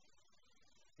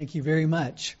Thank you very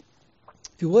much.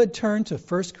 If you would turn to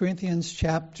 1 Corinthians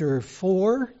chapter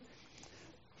 4.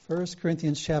 1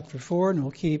 Corinthians chapter 4, and we'll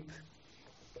keep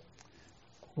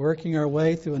working our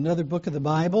way through another book of the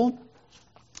Bible.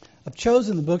 I've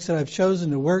chosen the books that I've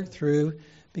chosen to work through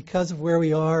because of where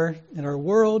we are in our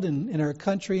world and in our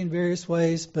country in various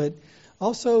ways, but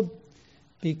also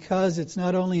because it's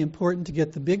not only important to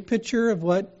get the big picture of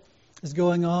what is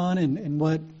going on and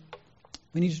what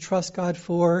we need to trust God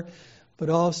for, but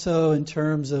also in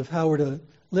terms of how we're to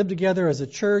live together as a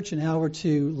church and how we're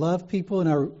to love people in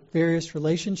our various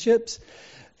relationships.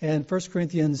 And 1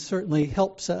 Corinthians certainly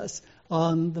helps us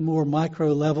on the more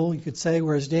micro level, you could say,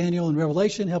 whereas Daniel and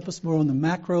Revelation help us more on the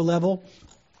macro level.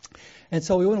 And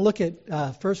so we want to look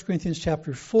at 1 Corinthians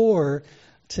chapter 4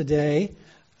 today.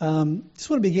 Just want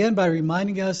to begin by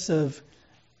reminding us of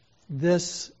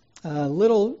this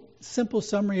little simple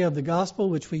summary of the gospel,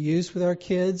 which we used with our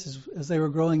kids as they were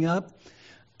growing up.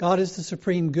 God is the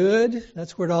supreme good.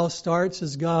 That's where it all starts,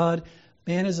 is God.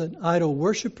 Man is an idol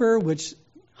worshiper, which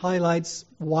highlights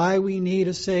why we need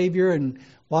a Savior and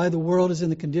why the world is in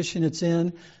the condition it's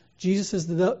in. Jesus is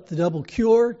the double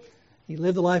cure. He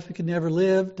lived the life we could never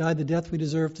live, died the death we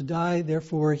deserve to die.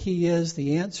 Therefore, He is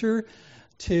the answer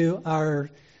to our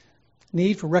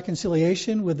need for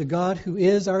reconciliation with the God who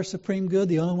is our supreme good,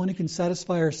 the only one who can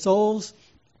satisfy our souls.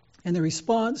 And the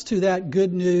response to that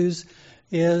good news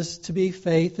is to be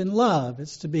faith and love.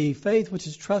 It's to be faith, which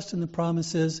is trust in the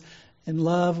promises, and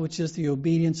love, which is the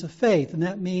obedience of faith. And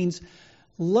that means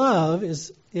love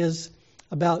is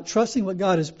about trusting what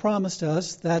God has promised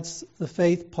us. That's the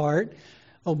faith part.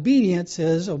 Obedience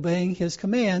is obeying His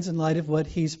commands in light of what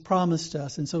He's promised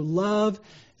us. And so love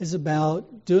is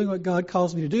about doing what God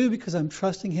calls me to do because I'm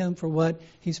trusting Him for what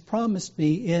He's promised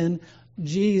me in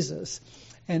Jesus.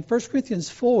 And 1 Corinthians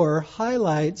 4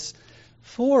 highlights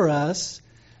for us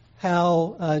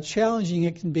how challenging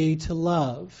it can be to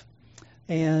love.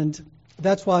 And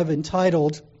that's why I've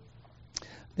entitled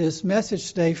this message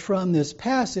today from this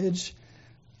passage,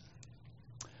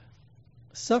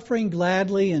 Suffering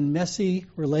Gladly in Messy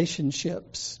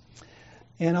Relationships.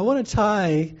 And I want to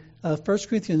tie 1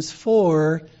 Corinthians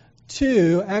 4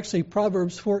 to actually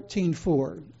Proverbs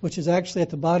 14:4, which is actually at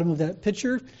the bottom of that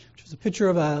picture, which is a picture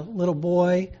of a little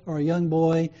boy or a young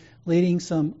boy leading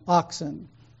some oxen.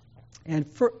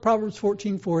 And Proverbs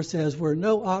 14:4 says, where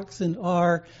no oxen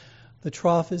are, the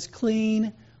trough is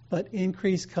clean, but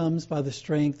increase comes by the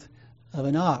strength of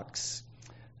an ox.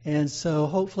 And so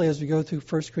hopefully as we go through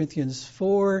 1 Corinthians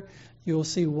 4, you will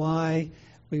see why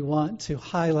we want to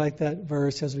highlight that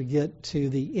verse as we get to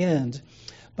the end.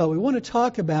 But we want to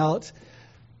talk about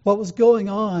what was going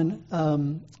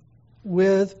on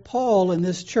with Paul in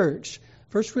this church.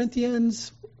 1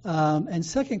 Corinthians and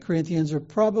 2 Corinthians are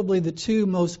probably the two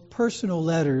most personal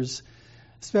letters,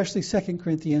 especially 2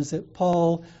 Corinthians, that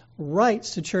Paul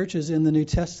writes to churches in the New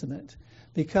Testament,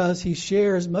 because he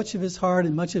shares much of his heart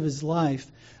and much of his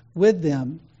life with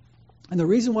them. And the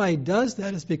reason why he does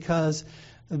that is because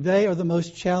they are the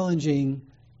most challenging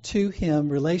to him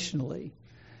relationally.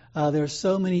 There are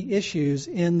so many issues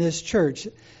in this church.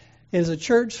 It is a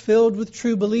church filled with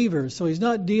true believers, so he's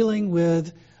not dealing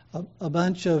with a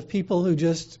bunch of people who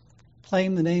just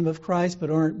claim the name of Christ but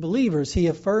aren't believers. He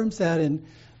affirms that in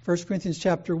 1 Corinthians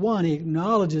chapter 1. He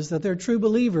acknowledges that they're true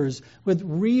believers with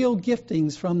real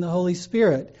giftings from the Holy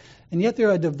Spirit. And yet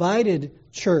they're a divided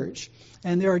church.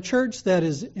 And they're a church that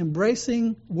is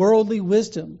embracing worldly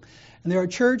wisdom. And they're a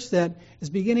church that is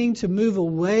beginning to move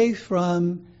away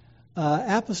from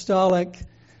apostolic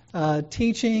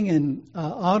teaching and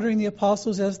honoring the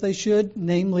apostles as they should,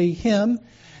 namely him.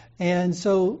 And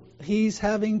so he's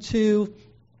having to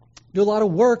do a lot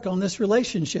of work on this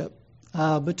relationship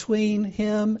between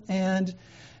him and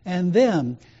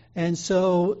them. And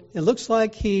so it looks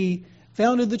like he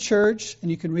founded the church, and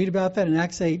you can read about that in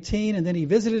Acts 18, and then he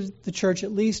visited the church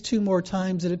at least 2 more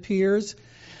times, it appears.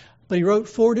 But he wrote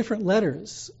 4 different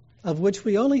letters, of which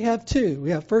we only have 2.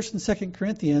 We have 1 and 2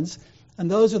 Corinthians, and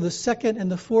those are the 2nd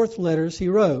and the 4th letters he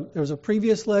wrote. There was a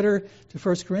previous letter to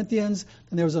 1 Corinthians,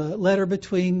 and there was a letter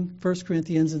between 1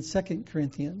 Corinthians and 2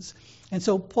 Corinthians. And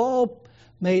so Paul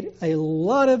made a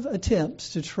lot of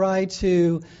attempts to try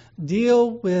to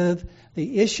deal with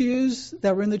the issues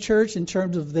that were in the church in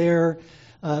terms of their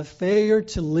failure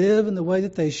to live in the way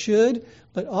that they should,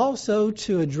 but also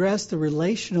to address the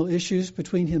relational issues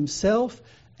between himself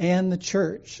and the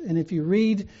church. And if you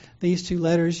read these 2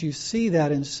 letters, you see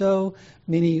that in so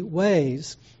many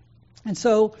ways. And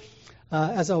so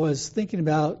as I was thinking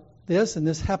about this, and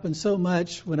this happens so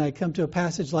much when I come to a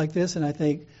passage like this, and I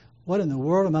think, what in the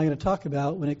world am I going to talk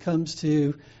about when it comes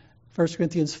to 1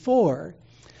 Corinthians 4?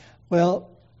 Well,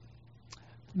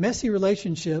 messy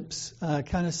relationships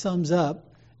kind of sums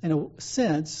up, in a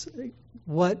sense,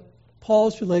 what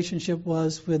Paul's relationship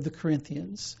was with the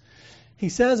Corinthians. He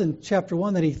says in chapter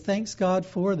 1 that he thanks God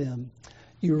for them.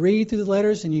 You read through the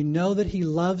letters and you know that he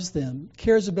loves them,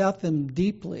 cares about them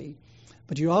deeply.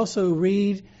 But you also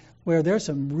read where there's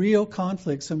some real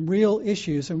conflict, some real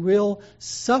issues, some real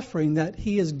suffering that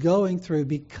he is going through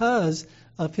because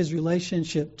of his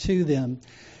relationship to them.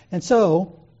 And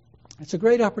so it's a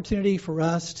great opportunity for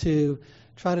us to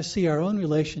try to see our own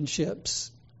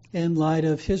relationships in light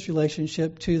of his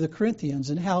relationship to the Corinthians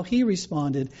and how he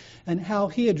responded and how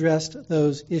he addressed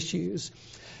those issues.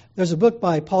 There's a book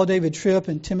by Paul David Tripp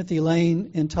and Timothy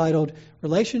Lane entitled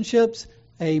Relationships,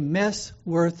 a Mess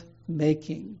Worth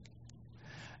Making.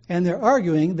 And they're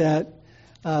arguing that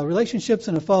relationships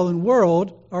in a fallen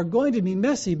world are going to be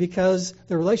messy because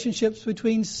they're relationships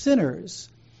between sinners.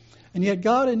 And yet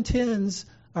God intends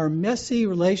our messy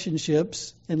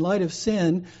relationships in light of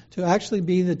sin to actually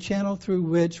be the channel through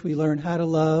which we learn how to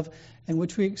love and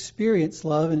which we experience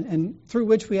love and through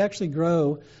which we actually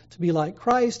grow to be like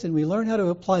Christ and we learn how to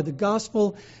apply the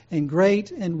gospel in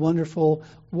great and wonderful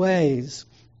ways.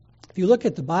 If you look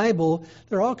at the Bible,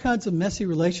 there are all kinds of messy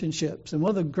relationships. And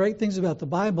one of the great things about the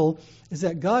Bible is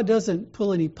that God doesn't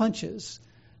pull any punches.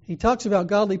 He talks about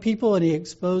godly people and he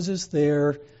exposes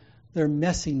their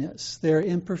messiness, their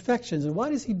imperfections. And why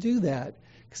does he do that?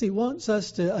 Because he wants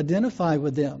us to identify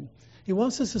with them. He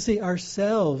wants us to see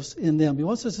ourselves in them. He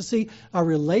wants us to see our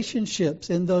relationships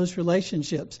in those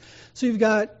relationships. So you've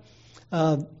got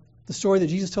the story that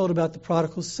Jesus told about the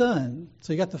prodigal son.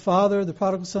 So you got the father, the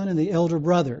prodigal son, and the elder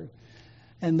brother.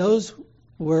 And those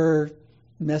were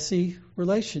messy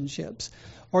relationships.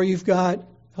 Or you've got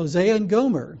Hosea and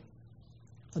Gomer,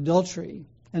 adultery,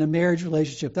 and a marriage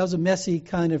relationship. That was a messy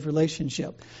kind of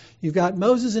relationship. You've got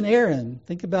Moses and Aaron.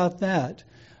 Think about that.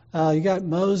 You got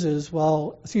Aaron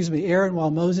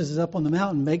while Moses is up on the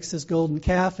mountain makes this golden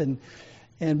calf, and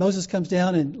Moses comes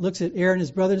down and looks at Aaron,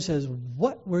 his brother, and says,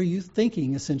 "What were you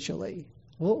thinking?" Essentially,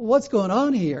 what's going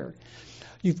on here?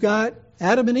 You've got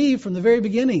Adam and Eve from the very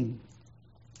beginning.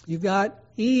 You've got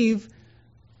Eve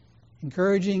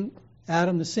encouraging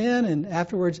Adam to sin, and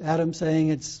afterwards Adam saying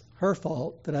it's her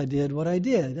fault that I did what I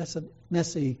did. That's a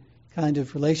messy kind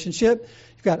of relationship.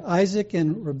 You've got Isaac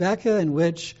and Rebekah, in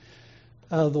which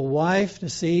the wife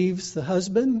deceives the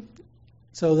husband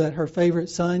so that her favorite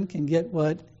son can get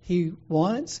what he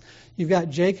wants. You've got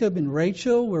Jacob and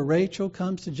Rachel, where Rachel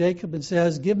comes to Jacob and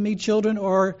says, "Give me children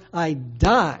or I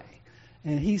die."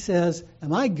 And he says,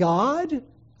 "Am I God?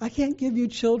 I can't give you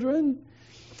children."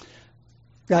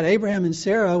 Got Abraham and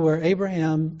Sarah, where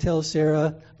Abraham tells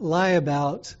Sarah, "Lie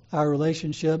about our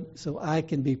relationship so I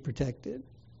can be protected."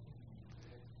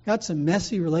 Got some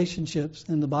messy relationships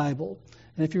in the Bible.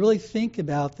 And if you really think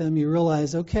about them, you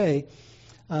realize, okay,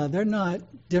 they're not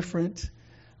different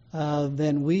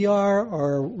than we are,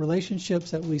 or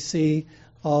relationships that we see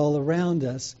all around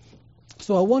us.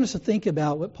 So I want us to think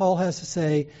about what Paul has to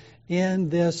say in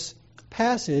this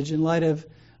passage in light of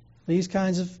these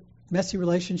kinds of messy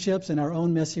relationships and our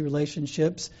own messy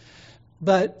relationships.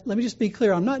 But let me just be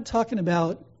clear, I'm not talking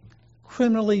about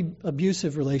criminally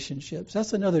abusive relationships.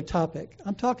 That's another topic.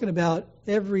 I'm talking about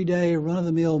everyday,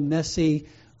 run-of-the-mill, messy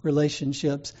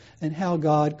relationships and how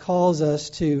God calls us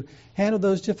to handle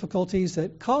those difficulties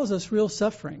that cause us real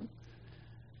suffering.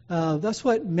 That's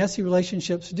what messy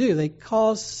relationships do. They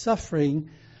cause suffering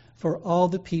for all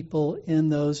the people in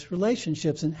those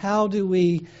relationships. And how do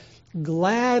we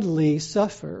gladly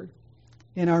suffer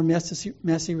in our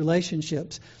messy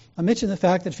relationships? I mentioned the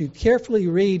fact that if you carefully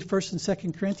read 1 and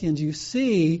 2 Corinthians, you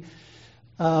see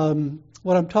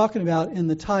what I'm talking about in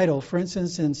the title. For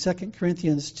instance, in 2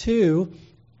 Corinthians 2,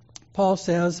 Paul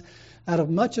says, "Out of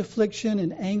much affliction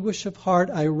and anguish of heart,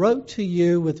 I wrote to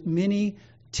you with many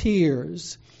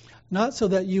tears, not so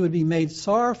that you would be made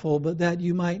sorrowful, but that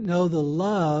you might know the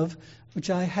love which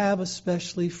I have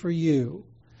especially for you."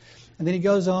 And then he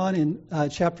goes on in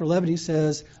chapter 11, he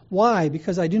says, "Why?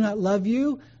 Because I do not love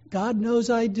you? God knows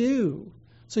I do."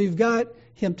 So you've got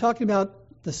him talking about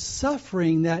the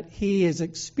suffering that he is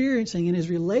experiencing in his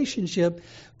relationship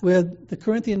with the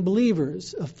Corinthian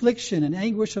believers, affliction and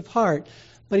anguish of heart.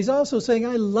 But he's also saying,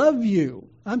 "I love you.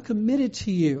 I'm committed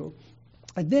to you."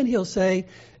 And then he'll say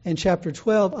in chapter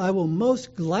 12, "I will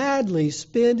most gladly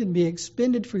spend and be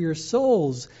expended for your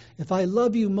souls. If I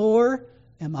love you more,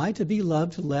 am I to be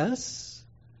loved less?"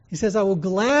 He says, "I will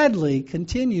gladly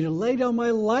continue to lay down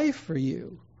my life for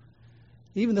you,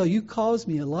 even though you cause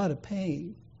me a lot of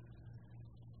pain,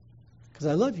 because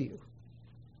I love you."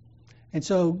 And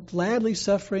so gladly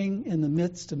suffering in the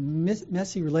midst of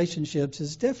messy relationships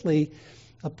is definitely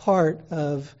a part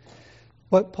of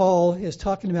what Paul is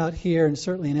talking about here, and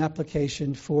certainly an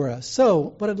application for us.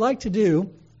 So what I'd like to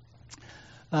do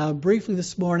briefly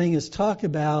this morning is talk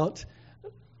about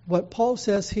what Paul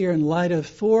says here in light of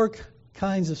four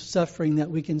kinds of suffering that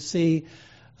we can see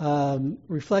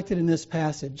reflected in this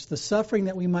passage. The suffering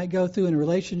that we might go through in a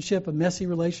relationship, a messy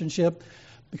relationship,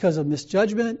 because of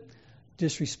misjudgment,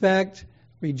 disrespect,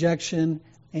 rejection,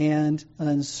 and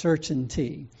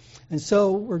uncertainty. And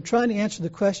so we're trying to answer the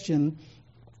question,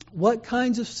 what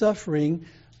kinds of suffering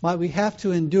might we have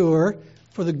to endure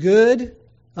for the good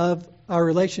of our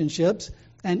relationships,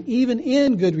 and even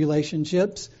in good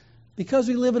relationships, because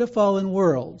we live in a fallen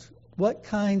world? What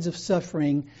kinds of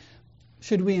suffering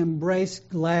should we embrace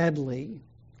gladly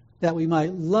that we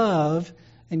might love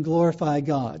and glorify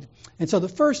God? And so the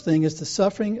first thing is the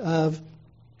suffering of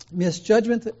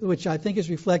misjudgment, which I think is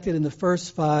reflected in the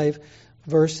first 5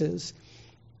 verses.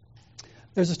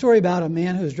 There's a story about a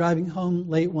man who was driving home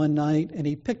late one night, and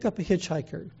he picked up a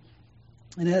hitchhiker.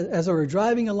 And as they were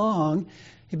driving along,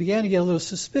 he began to get a little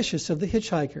suspicious of the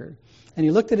hitchhiker. And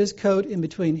he looked at his coat in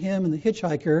between him and the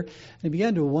hitchhiker, and he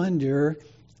began to wonder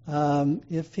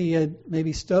if he had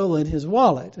maybe stolen his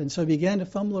wallet. And so he began to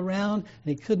fumble around, and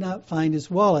he could not find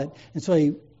his wallet. And so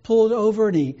he pulled over,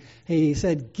 and he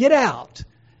said, "Get out."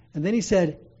 And then he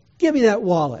said, "Give me that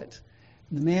wallet."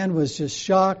 And the man was just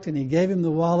shocked, and he gave him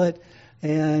the wallet,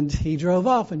 and he drove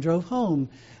off and drove home.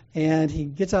 And he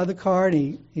gets out of the car,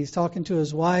 and he's talking to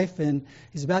his wife, and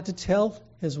he's about to tell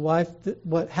his wife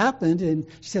what happened. And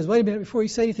she says, "Wait a minute, before you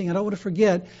say anything, I don't want to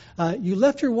forget, you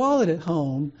left your wallet at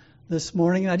home this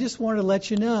morning, and I just wanted to let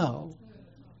you know."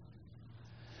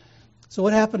 So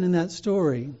what happened in that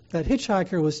story? That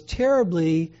hitchhiker was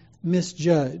terribly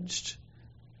misjudged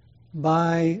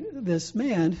by this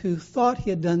man who thought he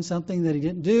had done something that he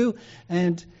didn't do,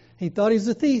 and he thought he was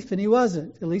a thief, and he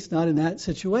wasn't, at least not in that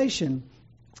situation.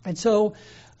 And so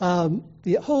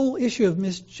the whole issue of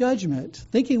misjudgment,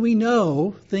 thinking we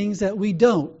know things that we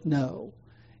don't know,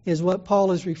 is what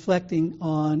Paul is reflecting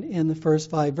on in the first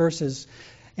 5 verses.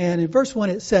 And in verse 1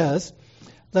 it says,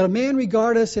 "Let a man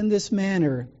regard us in this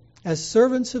manner, as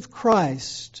servants of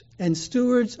Christ and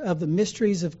stewards of the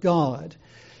mysteries of God.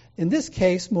 In this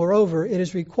case, moreover, it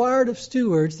is required of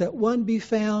stewards that one be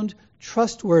found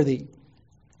trustworthy.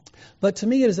 But to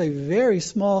me it is a very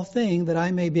small thing that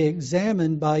I may be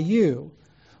examined by you,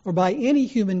 or by any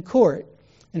human court.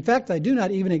 In fact, I do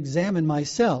not even examine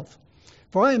myself.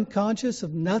 For I am conscious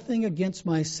of nothing against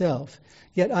myself,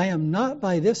 yet I am not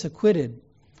by this acquitted.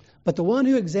 But the one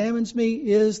who examines me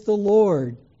is the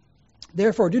Lord.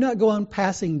 Therefore, do not go on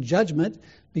passing judgment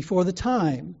before the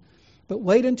time, but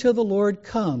wait until the Lord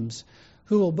comes,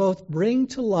 who will both bring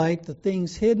to light the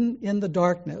things hidden in the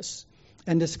darkness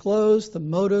and disclose the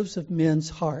motives of men's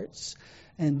hearts.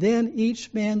 And then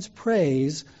each man's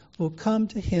praise will come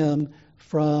to him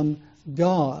from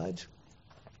God."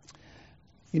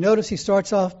 You notice he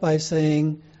starts off by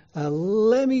saying,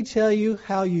 let me tell you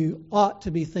how you ought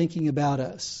to be thinking about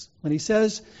us. When he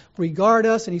says, regard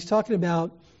us, and he's talking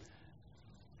about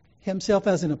himself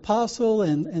as an apostle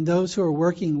and those who are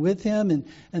working with him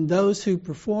and those who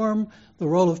perform the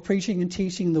role of preaching and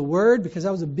teaching the word, because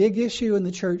that was a big issue in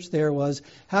the church there, was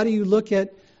how do you look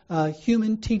at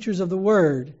human teachers of the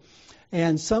word?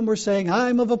 And some were saying,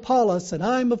 I'm of Apollos, and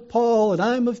I'm of Paul, and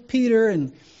I'm of Peter,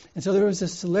 and so there was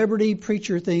this celebrity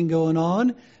preacher thing going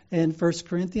on in 1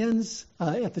 Corinthians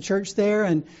at the church there.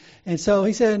 And so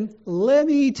he said, let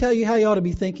me tell you how you ought to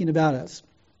be thinking about us.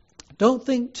 Don't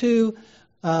think too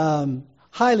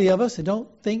highly of us, and don't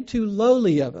think too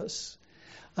lowly of us.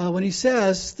 When he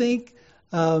says, think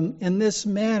in this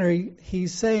manner,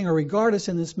 he's saying, or regard us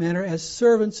in this manner as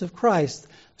servants of Christ.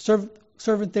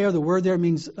 Servant there, the word there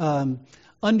means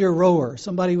under rower.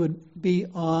 Somebody would be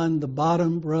on the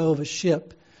bottom row of a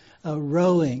ship,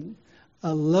 rowing.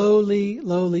 A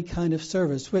lowly kind of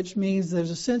service, which means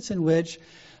there's a sense in which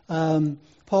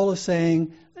Paul is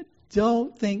saying,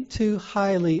 don't think too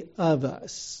highly of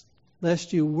us,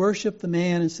 lest you worship the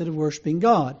man instead of worshiping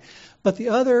God. But the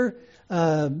other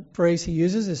phrase he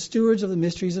uses is stewards of the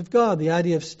mysteries of God. The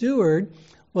idea of steward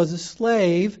was a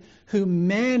slave who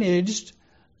managed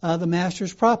the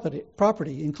master's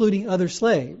property, including other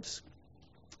slaves.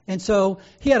 And so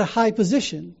he had a high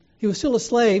position. He was still a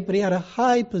slave, but he had a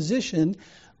high position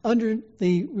under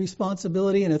the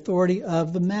responsibility and authority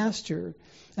of the master.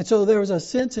 And so there was a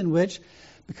sense in which,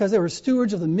 because they were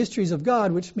stewards of the mysteries of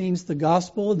God, which means the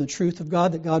gospel and the truth of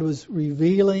God that God was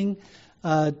revealing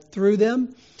through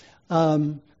them,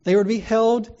 they were to be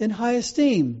held in high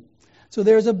esteem. So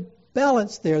there's a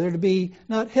balance there. They're to be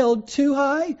not held too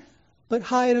high, but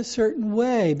high in a certain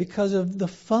way because of the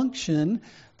function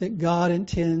that God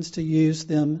intends to use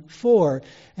them for.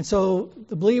 And so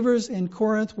the believers in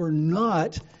Corinth were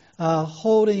not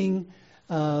holding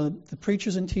the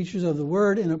preachers and teachers of the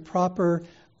word in a proper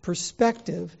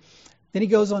perspective. Then he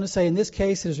goes on to say, in this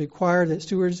case, it is required that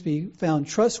stewards be found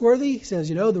trustworthy. He says,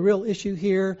 the real issue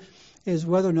here is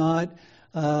whether or not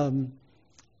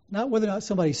whether or not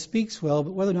somebody speaks well,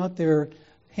 but whether or not they're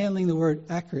handling the word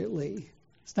accurately.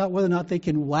 It's not whether or not they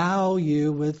can wow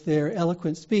you with their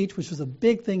eloquent speech, which was a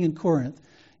big thing in Corinth.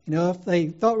 If they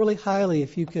thought really highly,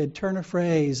 if you could turn a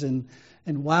phrase and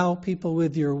wow people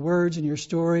with your words and your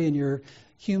story and your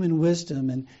human wisdom.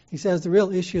 And he says the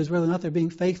real issue is whether or not they're being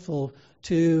faithful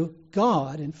to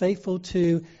God and faithful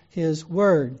to His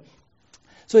Word.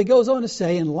 So he goes on to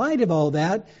say, in light of all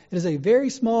that, it is a very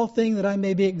small thing that I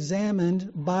may be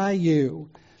examined by you.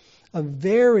 A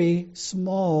very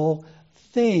small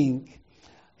thing.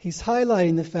 He's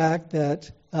highlighting the fact that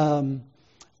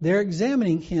they're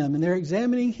examining him, and they're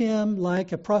examining him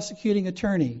like a prosecuting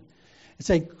attorney. It's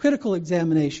a critical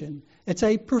examination. It's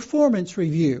a performance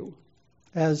review,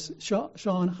 as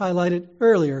Sean highlighted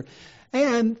earlier.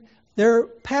 And they're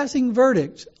passing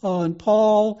verdict on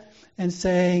Paul and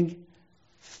saying,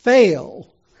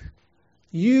 fail.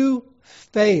 You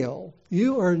fail.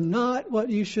 You are not what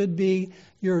you should be.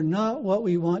 You're not what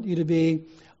we want you to be.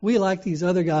 We like these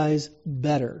other guys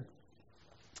better.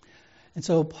 And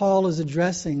so Paul is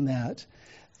addressing that.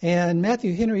 And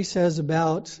Matthew Henry says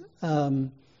about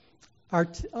all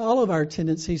of our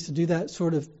tendencies to do that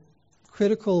sort of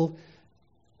critical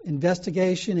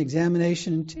investigation,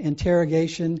 examination,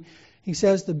 interrogation. He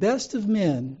says the best of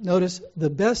men, notice the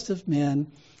best of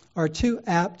men, are too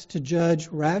apt to judge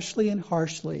rashly and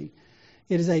harshly.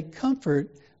 It is a comfort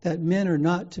that men are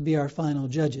not to be our final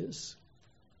judges.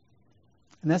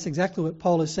 And that's exactly what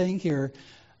Paul is saying here.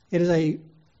 It is a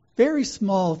very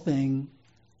small thing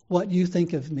what you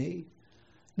think of me.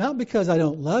 Not because I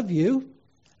don't love you,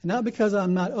 and not because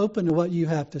I'm not open to what you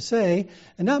have to say,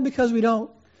 and not because we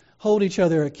don't hold each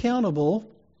other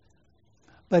accountable.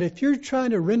 But if you're trying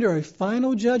to render a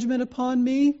final judgment upon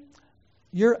me,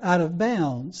 you're out of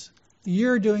bounds.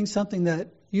 You're doing something that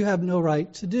you have no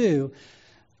right to do.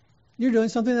 You're doing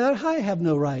something that I have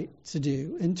no right to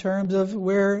do in terms of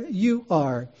where you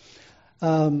are.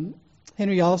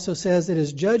 Henry also says it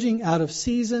is judging out of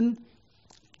season,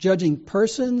 judging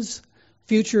persons,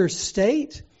 future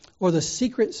state, or the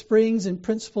secret springs and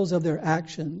principles of their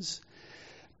actions.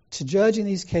 To judge in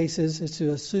these cases is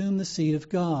to assume the seat of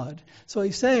God. So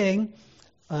he's saying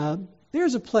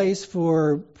there's a place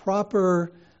for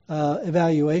proper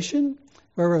evaluation,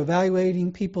 where we're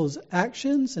evaluating people's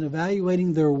actions and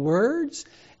evaluating their words,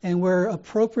 and we're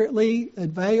appropriately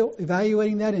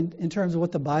evaluating that in terms of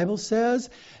what the Bible says,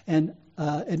 and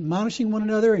admonishing one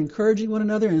another, encouraging one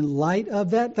another in light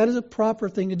of that. That is a proper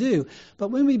thing to do.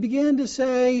 But when we begin to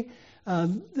say,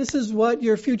 this is what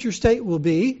your future state will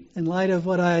be in light of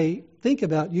what I think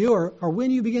about you, or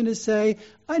when you begin to say,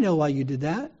 I know why you did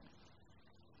that.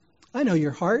 I know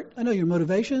your heart. I know your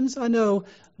motivations. I know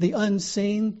the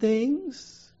unseen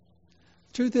things.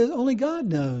 Truth is, only God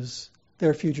knows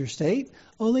their future state.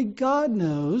 Only God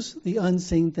knows the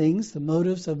unseen things, the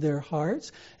motives of their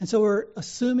hearts. And so we're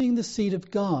assuming the seat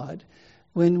of God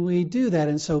when we do that.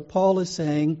 And so Paul is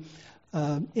saying,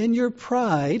 in your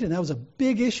pride, and that was a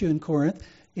big issue in Corinth,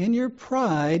 in your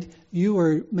pride, you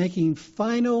were making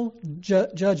final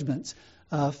judgments,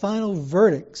 final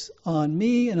verdicts on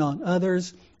me and on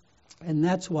others. And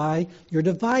that's why you're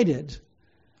divided,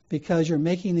 because you're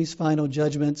making these final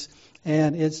judgments,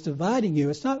 and it's dividing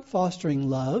you. It's not fostering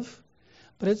love,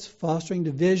 but it's fostering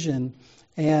division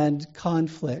and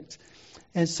conflict.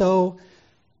 And so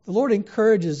the Lord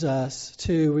encourages us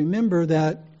to remember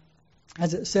that,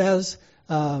 as it says,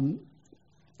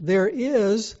 there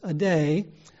is a day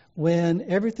when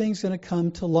everything's going to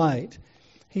come to light.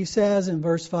 He says in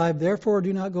verse 5, therefore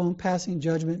do not go on passing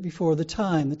judgment before the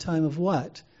time. The time of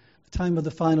what? The time of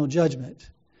the final judgment.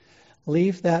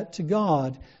 Leave that to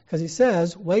God. Because he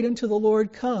says, wait until the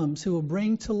Lord comes, who will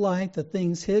bring to light the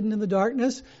things hidden in the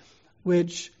darkness,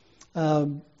 which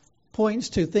points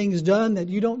to things done that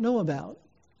you don't know about,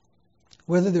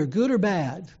 whether they're good or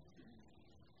bad,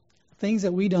 things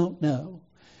that we don't know.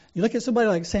 You look at somebody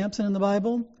like Samson in the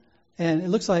Bible, and it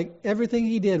looks like everything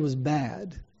he did was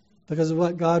bad because of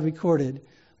what God recorded.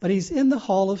 But he's in the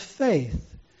hall of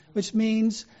faith, which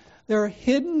means there are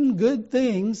hidden good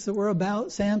things that were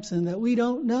about Samson that we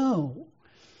don't know.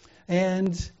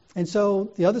 And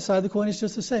so the other side of the coin is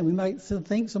just the same. We might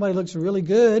think somebody looks really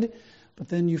good, but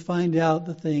then you find out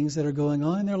the things that are going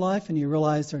on in their life and you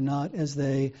realize they're not as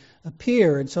they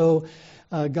appear. And so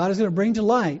God is going to bring to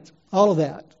light all of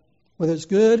that, whether it's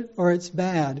good or it's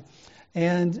bad.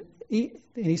 And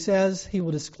he says he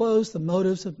will disclose the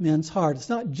motives of men's heart. It's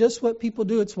not just what people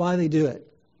do, it's why they do it.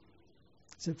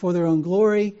 Is it for their own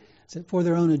glory? Is it for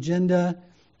their own agenda?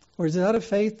 Or is it out of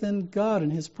faith in God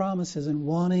and His promises and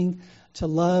wanting to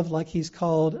love like He's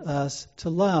called us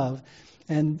to love?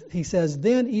 And he says,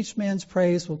 then each man's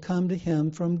praise will come to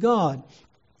him from God.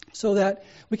 So that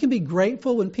we can be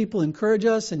grateful when people encourage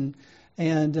us and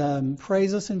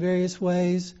praise us in various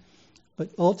ways.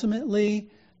 But ultimately,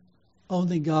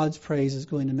 only God's praise is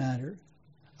going to matter.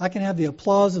 I can have the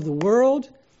applause of the world,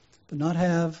 but not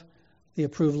have the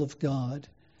approval of God.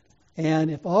 And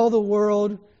if all the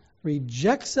world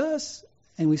rejects us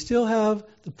and we still have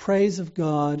the praise of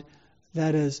God,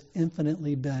 that is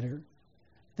infinitely better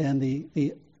than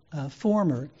the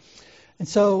former. And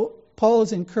so Paul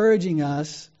is encouraging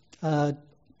us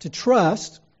to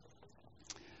trust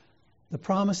the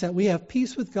promise that we have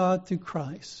peace with God through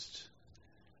Christ,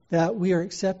 that we are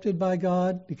accepted by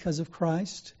God because of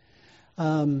Christ,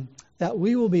 that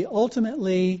we will be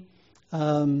ultimately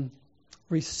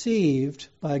received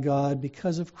by God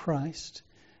because of Christ.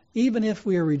 Even if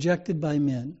we are rejected by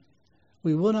men,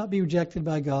 we will not be rejected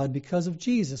by God because of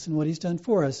Jesus and what He's done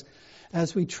for us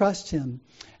as we trust Him.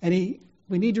 And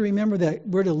we need to remember that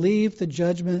we're to leave the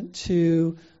judgment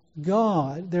to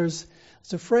God. There's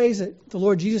a phrase that the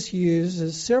Lord Jesus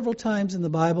uses several times in the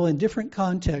Bible in different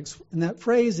contexts, and that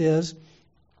phrase is,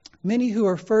 many who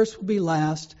are first will be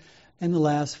last, and the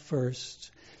last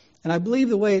first. And I believe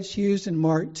the way it's used in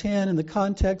Mark 10 in the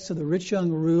context of the rich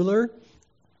young ruler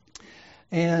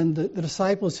and the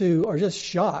disciples who are just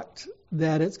shocked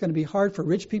that it's going to be hard for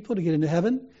rich people to get into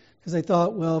heaven, because they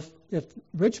thought, well, if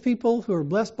rich people who are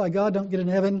blessed by God don't get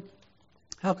into heaven,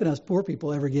 how can us poor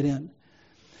people ever get in?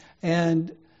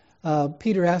 And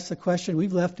Peter asked the question,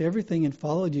 we've left everything and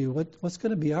followed you. What's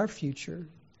going to be our future?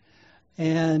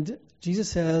 And Jesus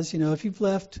says, if you've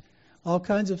left all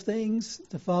kinds of things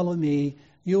to follow me,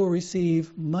 you will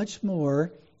receive much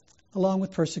more along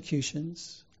with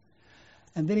persecutions.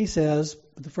 And then he says,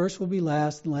 the first will be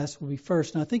last and the last will be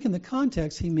first. And I think in the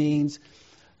context he means,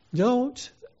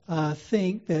 don't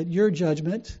think that your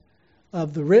judgment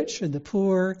of the rich and the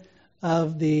poor,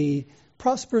 of the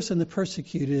prosperous and the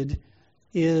persecuted,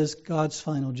 is God's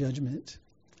final judgment.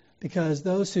 Because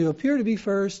those who appear to be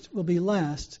first will be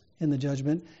last in the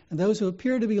judgment, and those who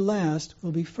appear to be last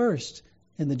will be first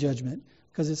in the judgment,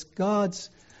 because it's God's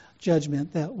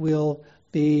judgment that will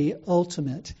be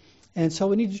ultimate. And so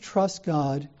we need to trust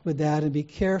God with that and be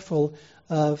careful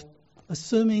of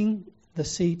assuming the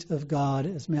seat of God,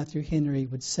 as Matthew Henry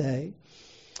would say.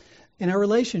 In our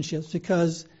relationships,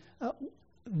 because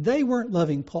they weren't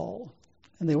loving Paul.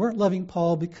 And they weren't loving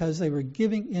Paul because they were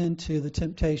giving in to the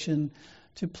temptation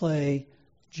to play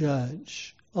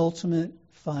judge, ultimate,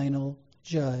 final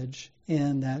judge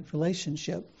in that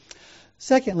relationship.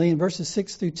 Secondly, in verses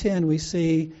 6 through 10, we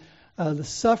see the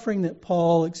suffering that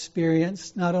Paul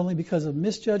experienced, not only because of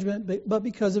misjudgment, but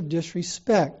because of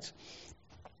disrespect.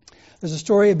 There's a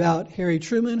story about Harry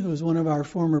Truman, who was one of our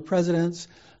former presidents,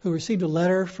 who received a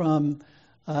letter from,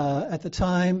 at the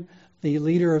time, the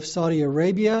leader of Saudi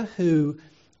Arabia, who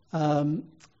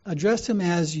addressed him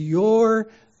as Your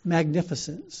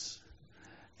Magnificence.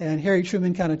 And Harry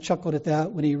Truman kind of chuckled at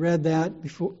that when he read that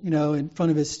before, in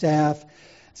front of his staff.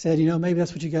 Said, maybe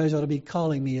that's what you guys ought to be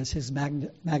calling me, as His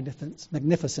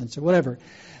magnificence or whatever.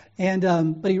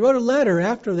 And but he wrote a letter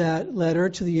after that letter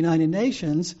to the United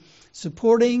Nations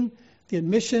supporting the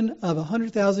admission of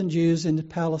 100,000 Jews into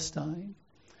Palestine.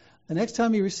 The next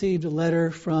time he received a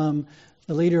letter from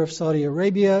the leader of Saudi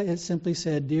Arabia, it simply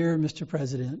said, Dear Mr.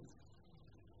 President.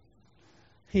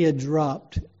 He had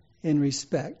dropped in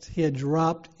respect. He had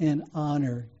dropped in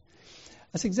honor.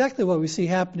 That's exactly what we see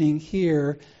happening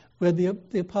here with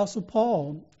the Apostle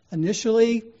Paul.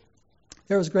 Initially,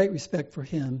 there was great respect for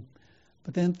him,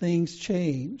 but then things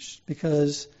changed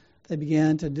because they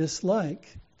began to dislike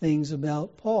things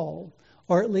about Paul,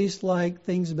 or at least like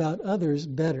things about others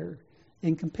better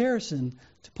in comparison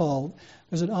to Paul.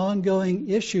 There's an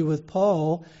ongoing issue with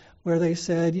Paul where they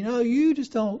said, you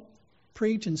just don't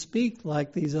preach and speak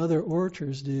like these other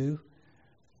orators do.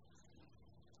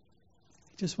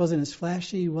 He just wasn't as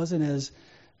flashy, wasn't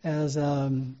as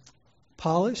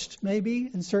polished,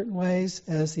 maybe, in certain ways,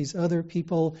 as these other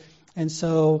people. And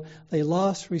so they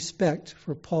lost respect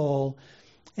for Paul.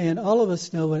 And all of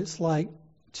us know what it's like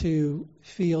to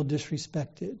feel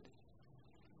disrespected.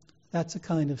 That's a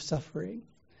kind of suffering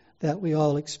that we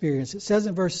all experience. It says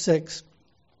in verse 6,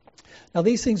 Now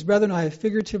these things, brethren, I have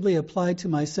figuratively applied to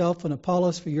myself and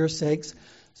Apollos for your sakes,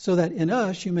 so that in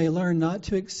us you may learn not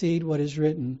to exceed what is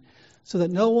written, so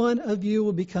that no one of you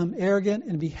will become arrogant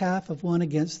in behalf of one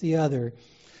against the other.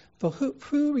 For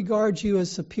who regards you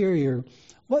as superior?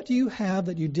 What do you have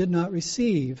that you did not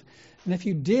receive? And if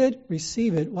you did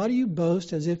receive it, why do you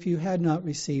boast as if you had not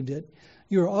received it?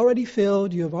 You are already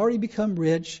filled, you have already become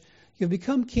rich, you have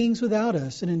become kings without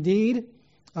us. And indeed,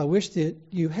 I wish that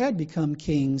you had become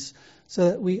kings, so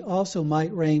that we also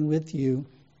might reign with you.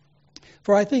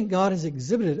 For I think God has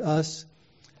exhibited us,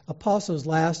 apostles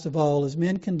last of all, as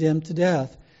men condemned to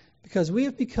death, because we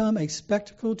have become a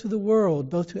spectacle to the world,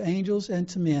 both to angels and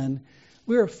to men.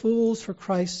 We are fools for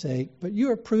Christ's sake, but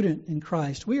you are prudent in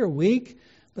Christ. We are weak,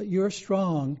 but you are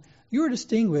strong. You are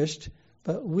distinguished,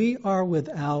 but we are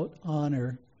without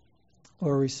honor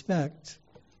or respect.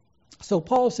 So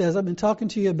Paul says, I've been talking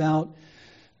to you about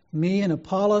me and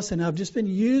Apollos, and I've just been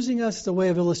using us as a way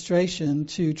of illustration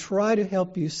to try to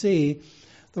help you see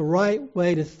the right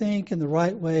way to think and the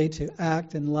right way to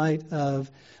act in light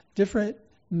of different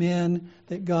men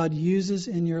that God uses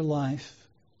in your life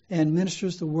and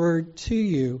ministers the word to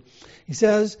you. He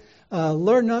says,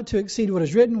 learn not to exceed what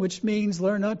is written, which means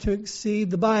learn not to exceed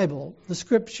the Bible, the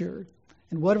Scripture,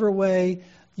 in whatever way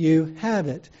you have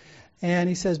it. And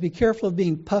he says, be careful of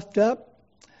being puffed up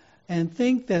and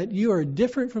think that you are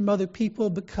different from other people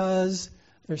because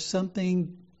there's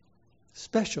something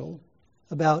special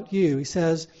about you. He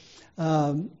says,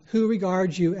 who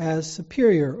regards you as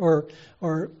superior,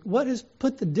 or what has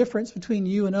put the difference between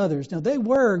you and others? Now, they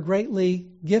were greatly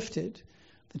gifted.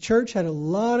 The church had a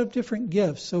lot of different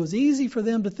gifts, so it was easy for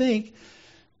them to think,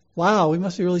 wow, we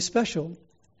must be really special.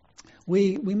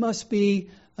 We must be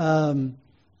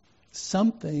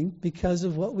something because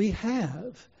of what we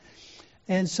have.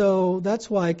 And so that's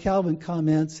why Calvin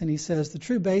comments, and he says, the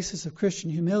true basis of Christian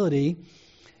humility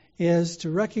is to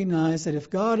recognize that if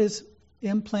God has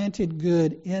implanted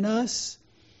good in us,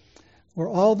 we're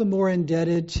all the more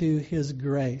indebted to His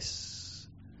grace.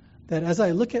 That as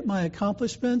I look at my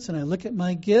accomplishments and I look at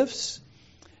my gifts,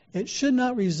 it should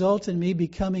not result in me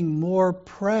becoming more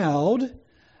proud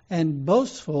and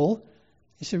boastful.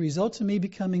 It should result in me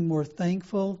becoming more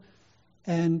thankful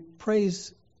and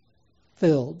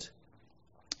praise-filled,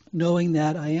 knowing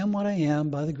that I am what I am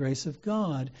by the grace of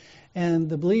God. And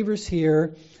the believers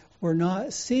here were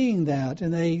not seeing that,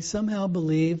 and they somehow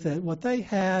believed that what they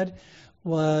had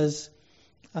was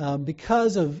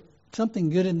because of something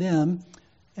good in them,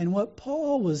 and what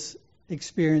Paul was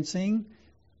experiencing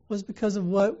was because of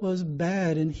what was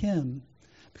bad in him.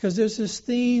 Because there's this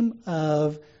theme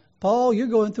of, Paul, you're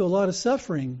going through a lot of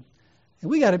suffering,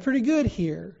 and we got it pretty good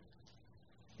here.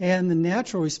 And the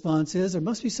natural response is, there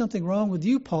must be something wrong with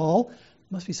you, Paul. There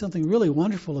must be something really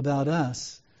wonderful about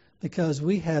us, because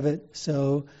we have it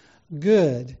so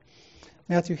good.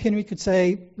 Matthew Henry could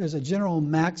say there's a general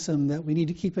maxim that we need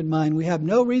to keep in mind. We have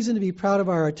no reason to be proud of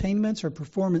our attainments or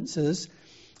performances.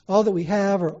 All that we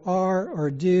have or are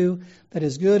or do that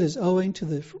is good is owing to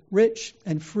the rich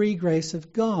and free grace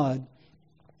of God.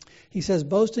 He says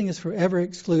boasting is forever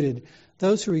excluded.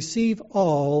 Those who receive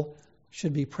all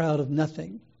should be proud of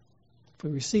nothing. If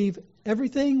we receive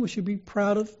everything, we should be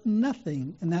proud of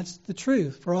nothing. And that's the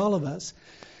truth for all of us.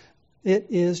 It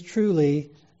is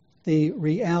truly the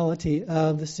reality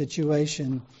of the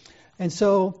situation. And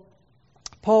so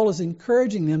Paul is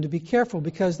encouraging them to be careful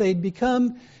because they'd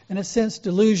become, in a sense,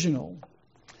 delusional.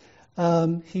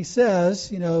 He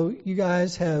says, you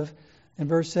guys have, in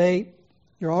verse 8,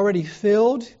 you're already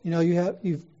filled.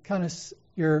 You're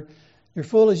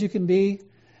full as you can be.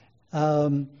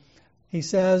 He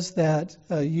says that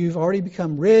you've already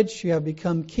become rich. You have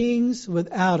become kings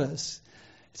without us.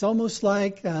 It's almost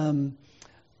like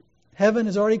heaven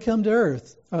has already come to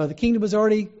earth. The kingdom has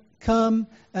already come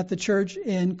at the church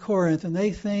in Corinth, and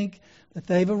they think that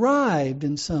they've arrived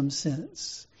in some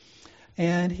sense.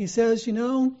 And he says,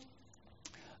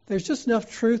 there's just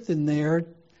enough truth in there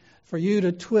for you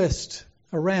to twist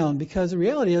around, because the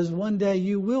reality is one day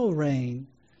you will reign.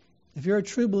 If you're a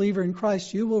true believer in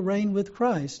Christ, you will reign with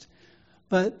Christ.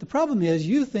 But the problem is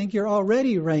you think you're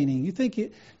already reigning. You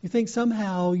think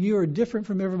somehow you are different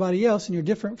from everybody else, and you're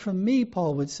different from me,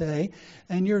 Paul would say,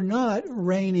 and you're not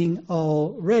reigning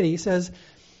already. He says,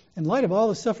 in light of all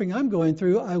the suffering I'm going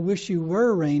through, I wish you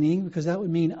were reigning, because that would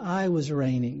mean I was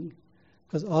reigning.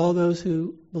 Because all those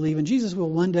who believe in Jesus will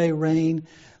one day reign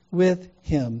with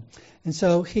Him. And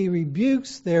so he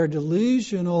rebukes their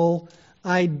delusional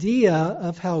idea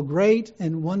of how great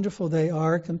and wonderful they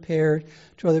are compared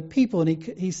to other people. And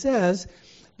he says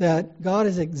that God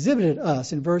has exhibited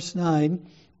us, in verse 9,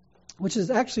 which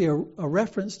is actually a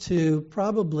reference to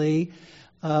probably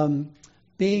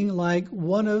being like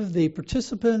one of the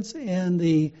participants in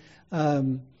the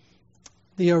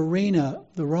arena,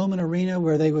 the Roman arena,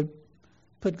 where they would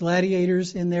put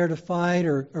gladiators in there to fight,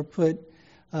 or put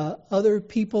other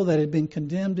people that had been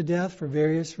condemned to death for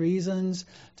various reasons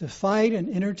to fight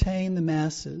and entertain the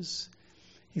masses.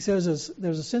 He says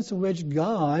there's a sense in which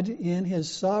God, in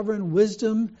his sovereign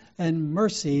wisdom and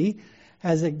mercy,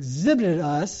 has exhibited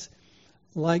us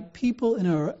like people in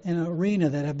an arena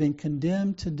that have been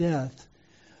condemned to death,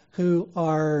 who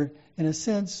are, in a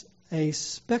sense, a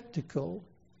spectacle.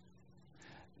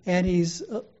 And he's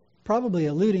probably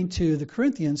alluding to the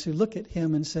Corinthians who look at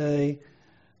him and say,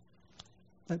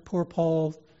 that poor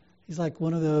Paul, he's like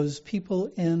one of those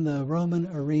people in the Roman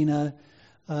arena,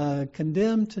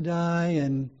 condemned to die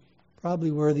and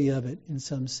probably worthy of it in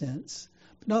some sense.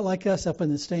 But not like us up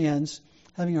in the stands,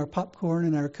 having our popcorn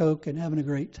and our Coke and having a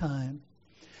great time.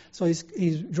 So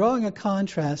he's drawing a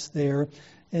contrast there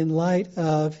in light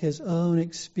of his own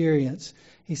experience.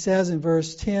 He says in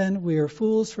verse 10, we are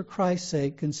fools for Christ's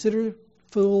sake, considered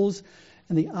fools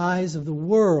in the eyes of the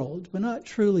world, but not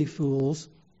truly fools,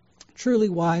 truly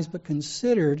wise, but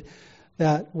considered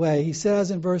that way. He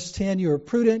says in verse 10, you're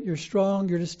prudent, you're strong,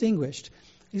 you're distinguished.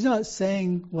 He's not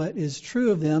saying what is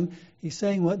true of them. He's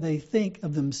saying what they think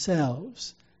of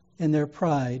themselves in their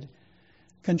pride,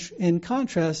 in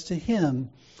contrast to him.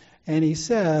 And he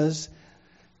says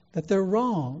that they're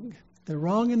wrong. They're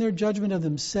wrong in their judgment of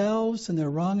themselves, and they're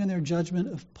wrong in their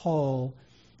judgment of Paul.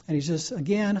 And he's just,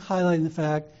 again, highlighting the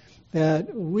fact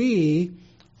that we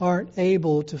aren't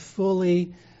able to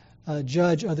fully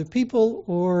judge other people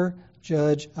or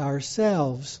judge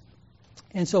ourselves.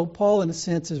 And so Paul, in a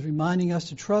sense, is reminding us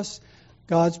to trust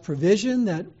God's provision,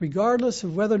 that regardless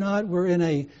of whether or not we're in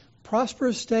a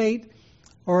prosperous state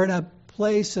or in a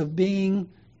place of being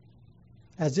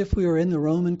as if we were in the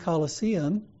Roman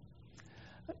Colosseum,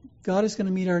 God is going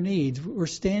to meet our needs. We're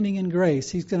standing in grace.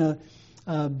 He's going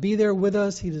to be there with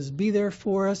us. He does be there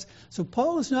for us. So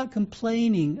Paul is not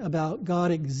complaining about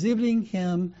God exhibiting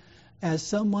him as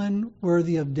someone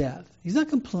worthy of death. He's not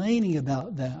complaining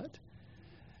about that.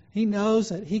 He knows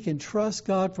that he can trust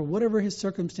God for whatever his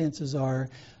circumstances are.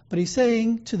 But he's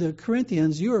saying to the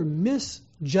Corinthians, you are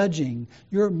misjudging,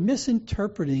 you're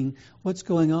misinterpreting what's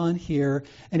going on here,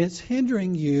 and it's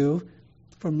hindering you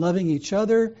from loving each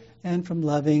other and from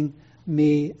loving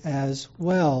me as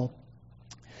well.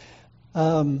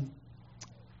 You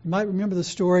might remember the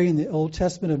story in the Old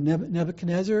Testament of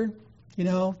Nebuchadnezzar. You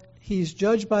know, he's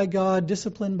judged by God,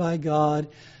 disciplined by God,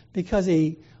 because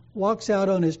he walks out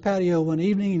on his patio one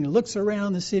evening and he looks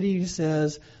around the city and he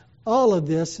says, all of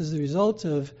this is the result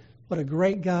of what a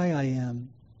great guy I am.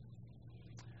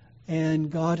 And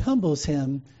God humbles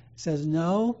him, says,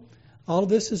 no, all of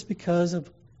this is because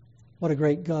of what a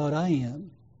great God I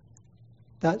am.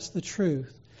 That's the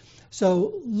truth.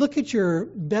 So look at your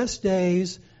best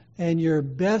days and your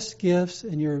best gifts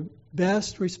and your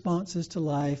best responses to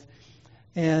life,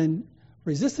 and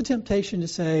resist the temptation to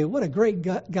say, what a great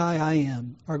guy I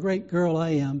am, or great girl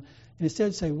I am, and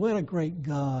instead say, what a great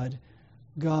God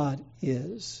God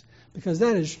is. Because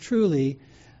that is truly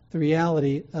the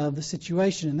reality of the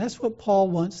situation. And that's what Paul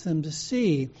wants them to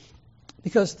see.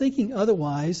 Because thinking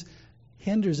otherwise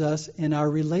hinders us in our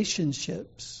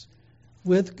relationships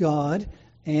with God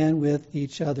and with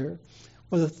each other.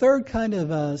 Well, the third kind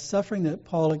of suffering that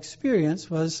Paul experienced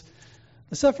was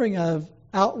the suffering of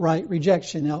outright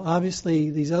rejection. Now, obviously,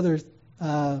 these other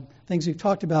things we've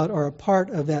talked about are a part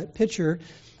of that picture,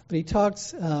 but he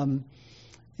talks in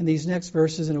these next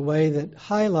verses in a way that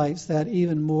highlights that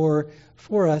even more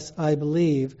for us, I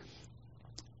believe.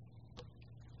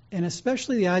 And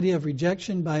especially the idea of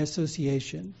rejection by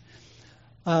association.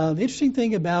 The interesting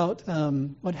thing about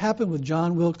what happened with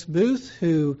John Wilkes Booth,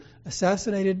 who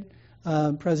assassinated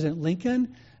President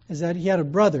Lincoln, is that he had a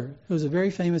brother who was a very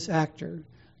famous actor.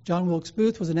 John Wilkes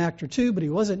Booth was an actor too, but he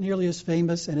wasn't nearly as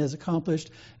famous and as accomplished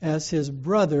as his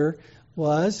brother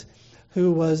was,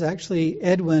 who was actually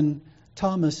Edwin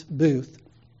Thomas Booth.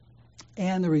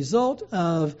 And the result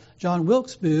of John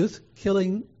Wilkes Booth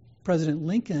killing President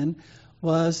Lincoln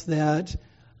was that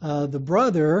the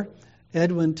brother,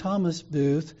 Edwin Thomas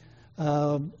Booth,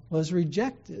 was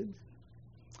rejected.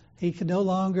 He could no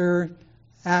longer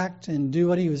act and do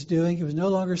what he was doing. He was no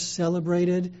longer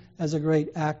celebrated as a great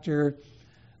actor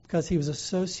because he was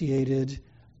associated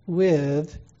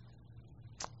with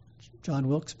John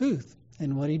Wilkes Booth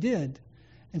and what he did.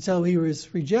 And so he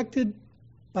was rejected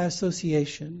by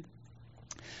association.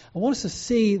 I want us to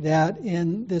see that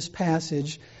in this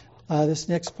passage, this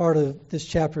next part of this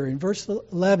chapter. In verse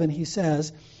 11, he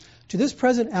says, To this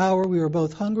present hour we are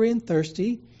both hungry and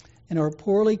thirsty, and are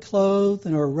poorly clothed,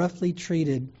 and are roughly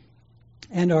treated,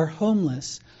 and are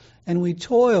homeless. And we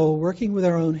toil, working with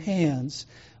our own hands.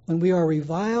 When we are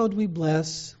reviled, we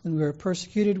bless. When we are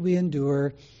persecuted, we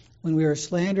endure. When we are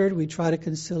slandered, we try to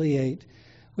conciliate.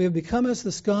 We have become as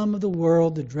the scum of the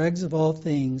world, the dregs of all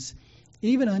things,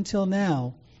 even until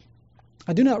now.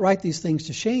 I do not write these things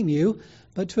to shame you,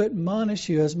 but to admonish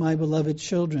you as my beloved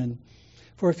children.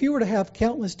 For if you were to have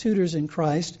countless tutors in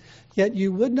Christ, yet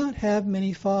you would not have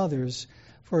many fathers.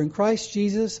 For in Christ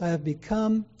Jesus I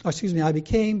became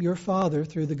your father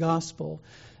through the gospel.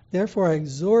 Therefore I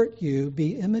exhort you,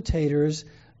 be imitators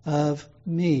of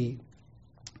me.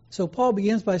 So Paul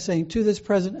begins by saying, to this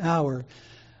present hour.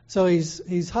 So he's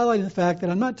highlighting the fact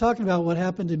that I'm not talking about what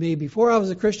happened to me before I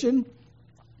was a Christian.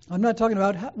 I'm not talking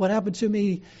about what happened to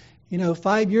me,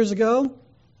 5 years ago.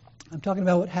 I'm talking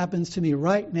about what happens to me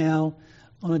right now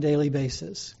on a daily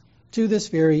basis, to this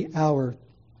very hour.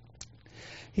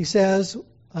 He says,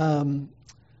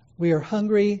 we are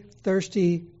hungry,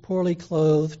 thirsty, poorly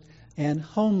clothed, and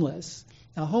homeless.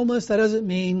 Now, homeless, that doesn't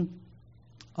mean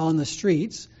on the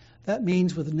streets. That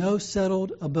means with no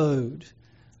settled abode,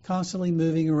 constantly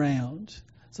moving around.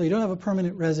 So you don't have a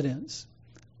permanent residence,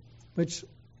 which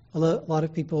a lot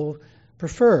of people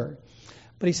prefer.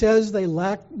 But he says they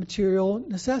lack material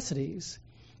necessities.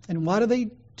 And why do they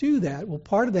do that? Well,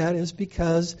 part of that is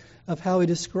because of how he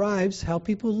describes how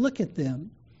people look at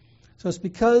them. So it's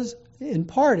because, in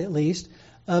part at least,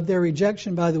 of their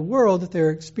rejection by the world that they're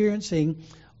experiencing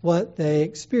what they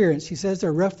experience. He says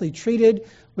they're roughly treated,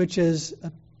 which is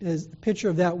a picture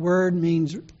of that word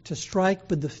means to strike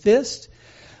with the fist.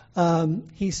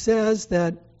 He says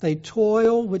that they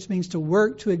toil, which means to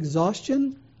work to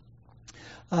exhaustion,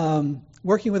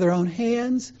 working with their own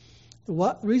hands.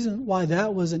 The reason why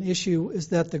that was an issue is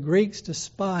that the Greeks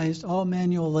despised all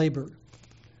manual labor.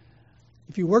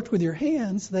 If you worked with your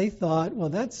hands, they thought, well,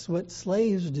 that's what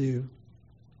slaves do.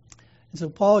 And so,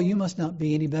 Paul, you must not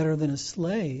be any better than a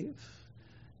slave.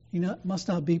 You must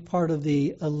not be part of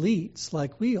the elites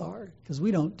like we are, because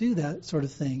we don't do that sort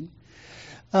of thing.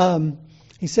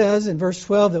 He says in verse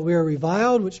 12 that we are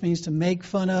reviled, which means to make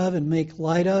fun of and make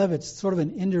light of. It's sort of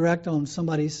an indirect on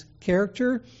somebody's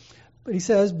character. But he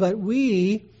says, but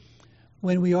we,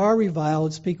 when we are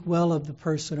reviled, speak well of the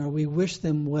person, or we wish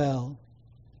them well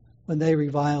when they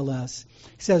revile us.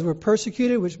 He says we're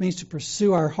persecuted, which means to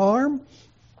pursue our harm,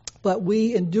 but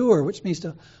we endure, which means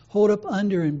to hold up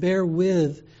under and bear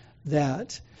with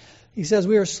that. He says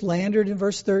we are slandered in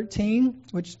verse 13,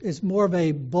 which is more of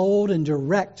a bold and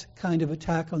direct kind of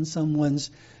attack on someone's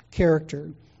character.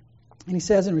 And he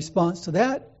says in response to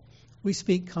that, we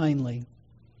speak kindly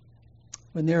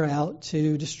when they're out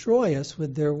to destroy us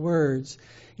with their words.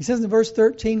 He says in verse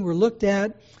 13, we're looked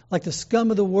at like the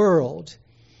scum of the world.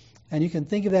 And you can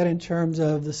think of that in terms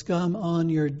of the scum on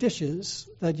your dishes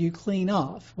that you clean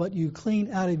off, what you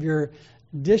clean out of your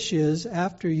dishes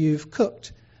after you've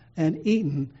cooked and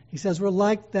eaten. He says we're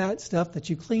like that stuff that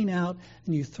you clean out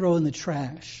and you throw in the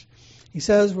trash. He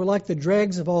says we're like the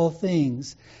dregs of all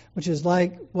things, which is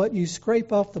like what you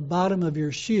scrape off the bottom of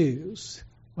your shoes,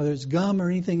 whether it's gum or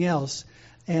anything else,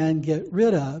 and get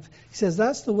rid of. He says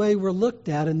that's the way we're looked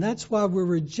at, and that's why we're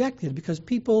rejected, because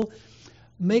people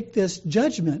make this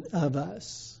judgment of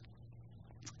us.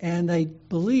 And they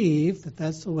believe that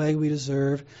that's the way we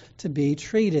deserve to be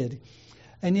treated.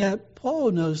 And yet, Paul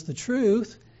knows the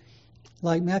truth.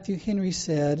 Like Matthew Henry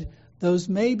said, those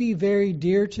may be very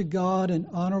dear to God and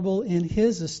honorable in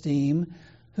his esteem,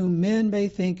 whom men may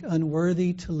think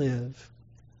unworthy to live.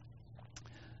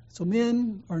 So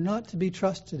men are not to be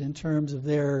trusted in terms of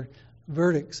their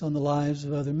verdicts on the lives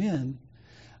of other men.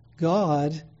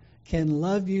 God can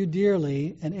love you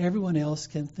dearly, and everyone else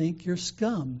can think you're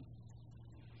scum.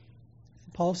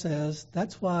 Paul says,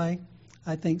 that's why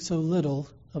I think so little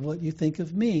of what you think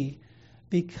of me,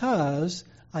 because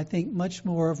I think much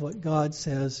more of what God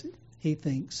says he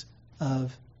thinks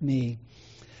of me.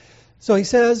 So he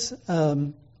says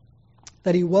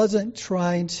that he wasn't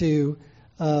trying to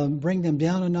bring them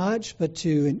down a notch, but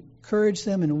to encourage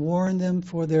them and warn them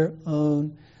for their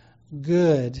own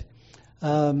good.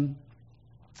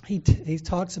 He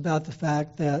talks about the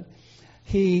fact that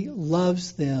he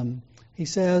loves them. He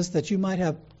says that you might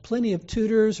have plenty of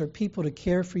tutors or people to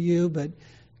care for you, but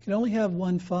you can only have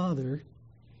one father.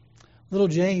 Little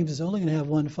James is only going to have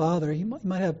one father. He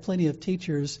might have plenty of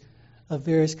teachers of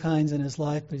various kinds in his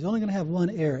life, but he's only going to have one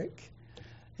Eric.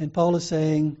 And Paul is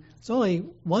saying it's only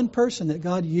one person that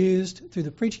God used through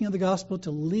the preaching of the gospel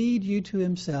to lead you to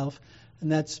himself,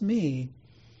 and that's me.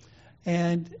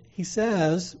 And he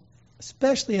says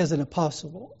especially as an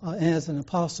apostle.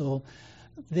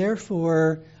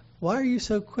 Therefore, why are you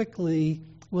so quickly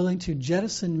willing to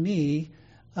jettison me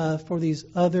for these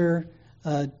other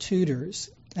tutors?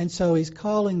 And so he's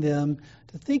calling them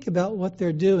to think about what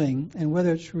they're doing and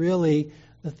whether it's really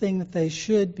the thing that they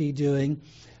should be doing.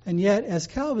 And yet, as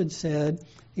Calvin said,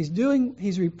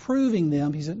 he's reproving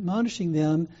them, he's admonishing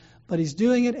them, but he's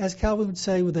doing it, as Calvin would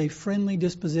say, with a friendly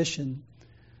disposition.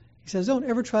 He says, don't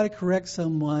ever try to correct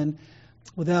someone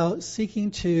without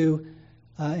seeking to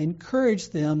encourage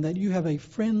them that you have a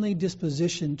friendly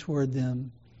disposition toward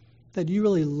them, that you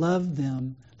really love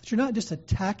them, that you're not just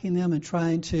attacking them and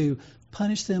trying to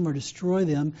punish them or destroy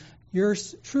them. You're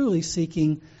truly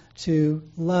seeking to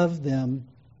love them.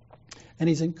 And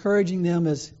he's encouraging them,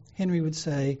 as Henry would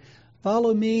say,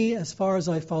 follow me as far as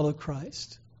I follow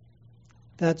Christ.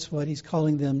 That's what he's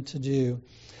calling them to do.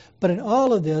 But in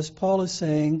all of this, Paul is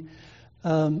saying,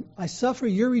 I suffer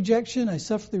your rejection, I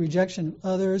suffer the rejection of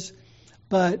others,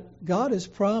 but God has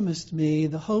promised me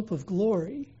the hope of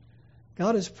glory.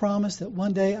 God has promised that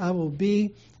one day I will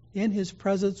be in his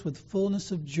presence with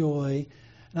fullness of joy,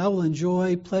 and I will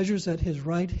enjoy pleasures at his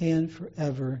right hand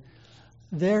forever.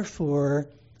 Therefore,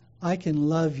 I can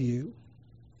love you,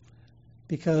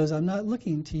 because I'm not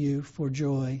looking to you for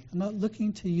joy. I'm not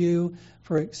looking to you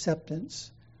for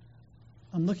acceptance.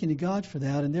 I'm looking to God for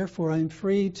that, and therefore I'm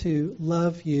free to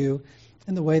love you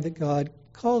in the way that God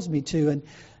calls me to.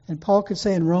 And Paul could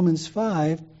say in Romans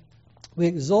 5, we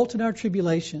exult in our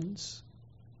tribulations.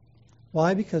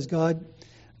 Why? Because God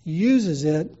uses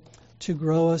it to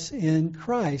grow us in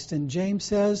Christ. And James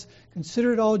says,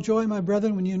 consider it all joy, my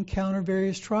brethren, when you encounter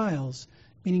various trials.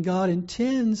 Meaning God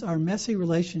intends our messy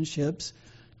relationships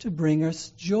to bring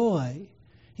us joy.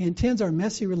 He intends our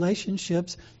messy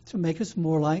relationships to make us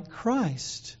more like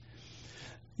Christ.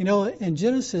 You know, in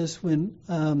Genesis, when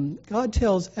God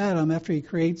tells Adam after he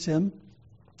creates him,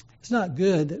 it's not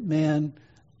good that man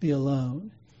be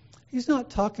alone. He's not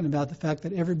talking about the fact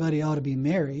that everybody ought to be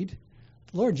married.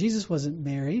 The Lord Jesus wasn't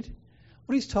married.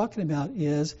 What he's talking about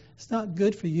is it's not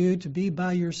good for you to be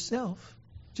by yourself,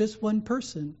 just one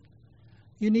person.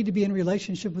 You need to be in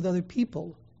relationship with other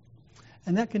people.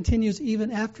 And that continues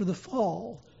even after the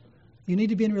fall. You need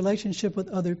to be in relationship with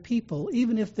other people,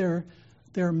 even if they're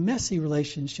messy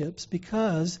relationships,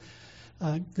 because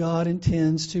God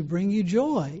intends to bring you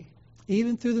joy,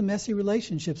 even through the messy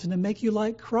relationships, and to make you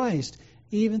like Christ,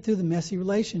 even through the messy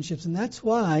relationships. And that's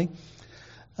why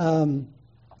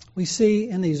we see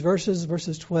in these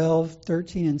verses 12,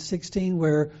 13, and 16,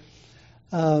 where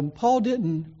Paul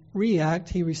didn't react,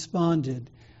 he responded.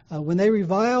 When they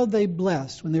reviled, they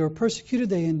blessed. When they were persecuted,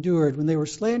 they endured. When they were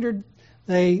slandered,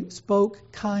 they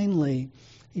spoke kindly.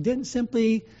 He didn't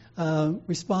simply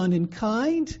respond in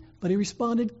kind, but he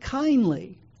responded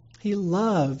kindly. He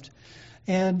loved.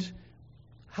 And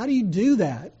how do you do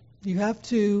that? You have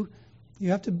to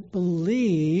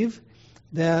believe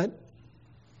that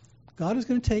God is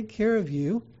going to take care of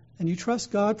you, and you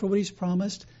trust God for what he's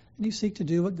promised, and you seek to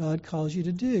do what God calls you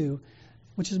to do,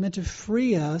 which is meant to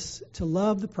free us to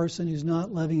love the person who's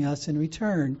not loving us in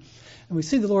return. And we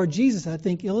see the Lord Jesus, I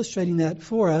think, illustrating that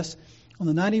for us on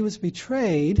the night he was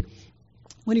betrayed,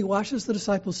 when he washes the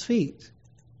disciples' feet.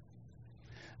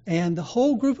 And the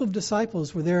whole group of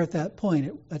disciples were there at that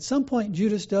point. At some point,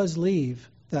 Judas does leave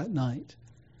that night.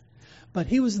 But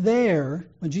he was there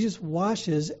when Jesus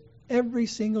washes every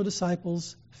single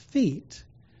disciple's feet.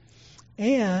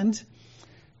 And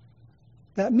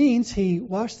that means he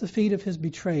washed the feet of his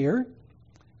betrayer.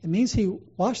 It means he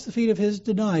washed the feet of his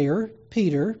denier,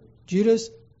 Peter, Judas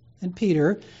and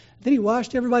Peter. Then he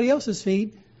washed everybody else's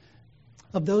feet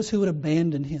of those who would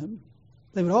abandon him.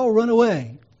 They would all run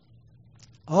away.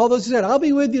 All those who said, I'll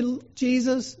be with you,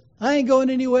 Jesus. I ain't going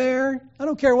anywhere. I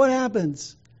don't care what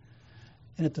happens.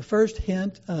 And at the first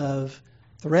hint of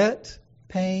threat,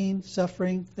 pain,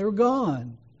 suffering, they were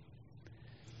gone.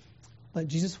 But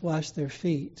Jesus washed their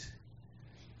feet.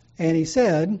 And he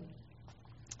said,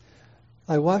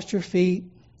 I washed your feet,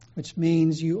 which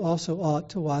means you also ought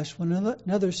to wash one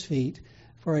another's feet,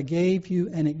 for I gave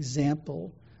you an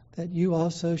example that you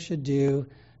also should do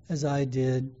as I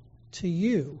did to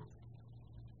you.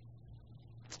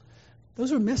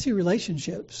 Those were messy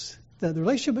relationships. The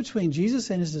relationship between Jesus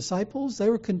and his disciples, they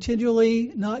were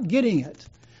continually not getting it.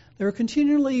 They were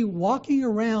continually walking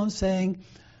around saying,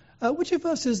 which of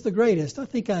us is the greatest? I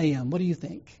think I am. What do you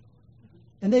think?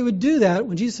 And they would do that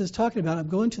when Jesus is talking about, I'm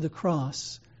going to the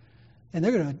cross, and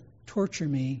they're going to torture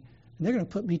me, and they're going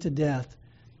to put me to death.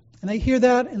 And they hear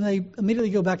that, and they immediately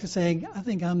go back to saying, I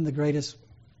think I'm the greatest.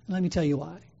 And let me tell you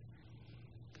why.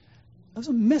 That was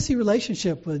a messy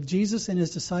relationship with Jesus and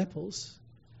his disciples.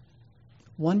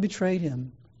 One betrayed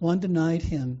him. One denied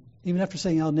him, even after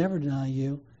saying, I'll never deny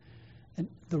you. And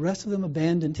the rest of them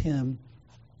abandoned him.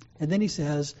 And then he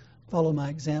says, follow my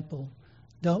example.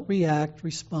 Don't react,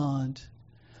 respond.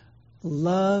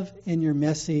 Love in your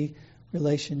messy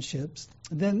relationships.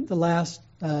 And then the last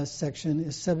section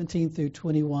is 17 through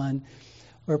 21,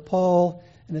 where Paul,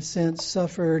 in a sense,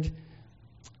 suffered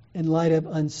in light of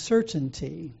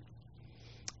uncertainty.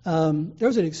 There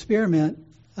was an experiment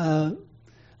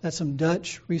that some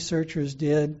Dutch researchers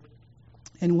did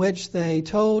in which they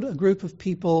told one group of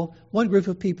people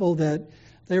that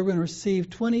they were going to receive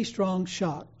 20 strong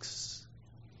shocks.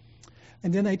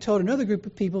 And then they told another group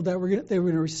of people that they were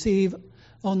going to receive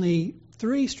only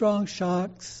 3 strong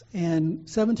shocks and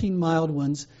 17 mild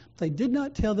ones. They did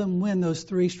not tell them when those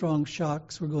 3 strong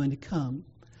shocks were going to come.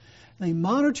 And they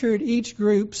monitored each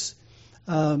group's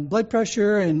blood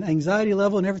pressure and anxiety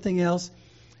level and everything else.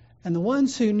 And the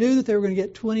ones who knew that they were going to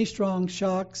get 20 strong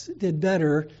shocks did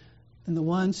better than the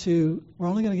ones who were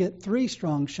only going to get 3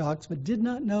 strong shocks but did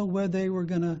not know when they were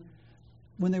going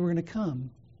to come.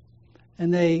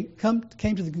 And they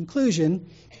came to the conclusion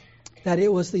that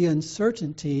it was the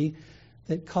uncertainty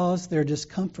that caused their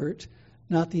discomfort,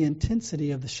 not the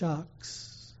intensity of the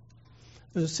shocks.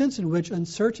 There's a sense in which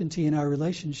uncertainty in our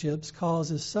relationships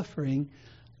causes suffering,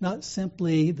 not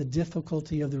simply the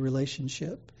difficulty of the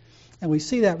relationship. And we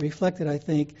see that reflected, I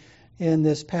think, in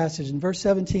this passage. In verse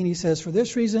 17, he says, for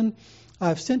this reason I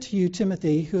have sent to you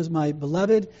Timothy, who is my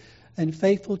beloved and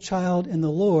faithful child in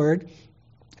the Lord,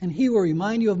 and he will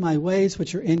remind you of my ways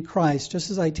which are in Christ,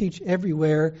 just as I teach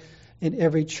everywhere in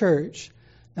every church.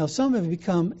 Now some have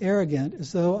become arrogant,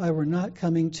 as though I were not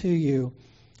coming to you.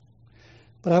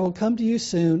 But I will come to you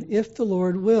soon, if the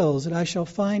Lord wills, and I shall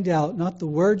find out not the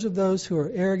words of those who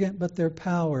are arrogant, but their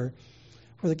power.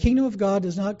 For the kingdom of God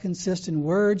does not consist in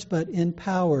words, but in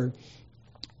power.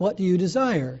 What do you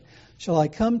desire? Shall I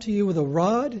come to you with a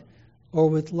rod, or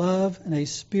with love and a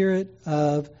spirit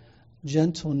of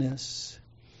gentleness?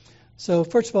 So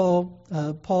first of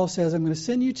all, Paul says, I'm going to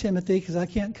send you Timothy because I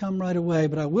can't come right away,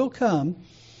 but I will come.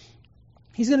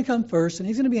 He's going to come first, and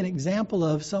he's going to be an example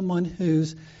of someone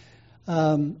who's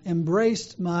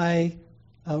embraced my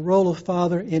role of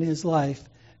father in his life.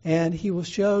 And he will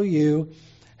show you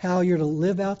how you're to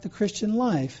live out the Christian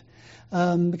life.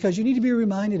 Because you need to be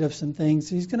reminded of some things.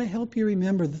 He's going to help you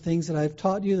remember the things that I've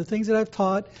taught you, the things that I've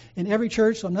taught in every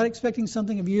church. So I'm not expecting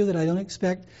something of you that I don't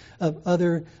expect of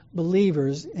other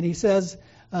believers. And he says,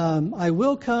 I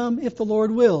will come if the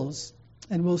Lord wills.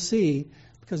 And we'll see,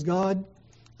 because God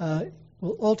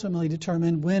will ultimately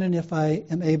determine when and if I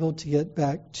am able to get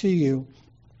back to you.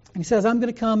 And he says, I'm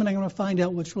going to come and I'm going to find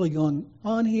out what's really going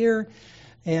on here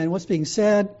and what's being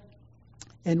said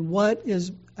and what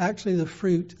is actually the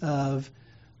fruit of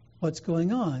what's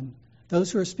going on.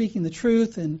 Those who are speaking the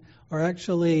truth and are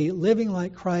actually living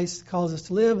like Christ calls us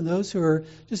to live, and those who are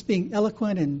just being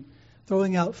eloquent and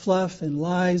throwing out fluff and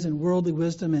lies and worldly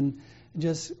wisdom and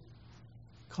just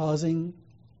causing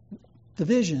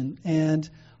division and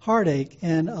heartache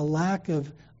and a lack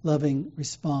of loving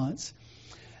response.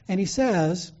 And he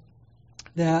says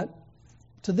that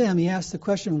to them, he asks the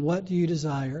question, what do you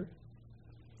desire?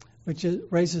 Which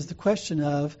raises the question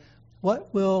of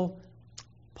what will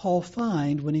Paul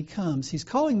find when he comes? He's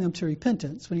calling them to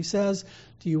repentance. When he says,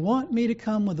 do you want me to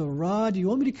come with a rod? Do you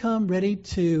want me to come ready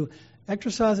to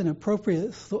exercise an appropriate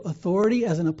authority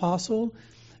as an apostle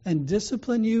and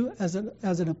discipline you as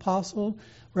an apostle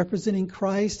representing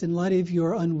Christ in light of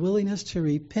your unwillingness to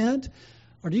repent?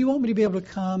 Or do you want me to be able to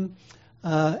come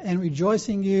and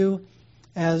rejoicing you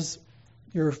as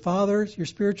your father, your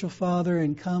spiritual father,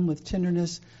 and come with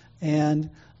tenderness and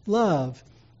love?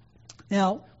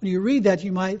 Now, when you read that,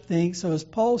 you might think, so is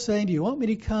Paul saying, do you want me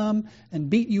to come and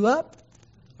beat you up?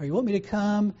 Or you want me to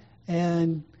come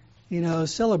and,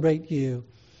 celebrate you?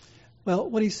 Well,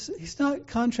 what he's not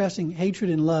contrasting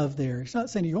hatred and love there. He's not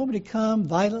saying, do you want me to come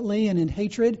violently and in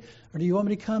hatred? Or do you want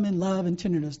me to come in love and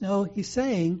tenderness? No, he's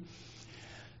saying,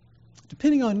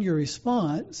 depending on your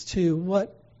response to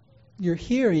what you're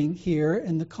hearing here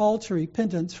and the call to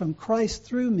repentance from Christ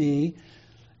through me,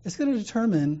 it's going to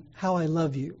determine how I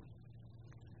love you.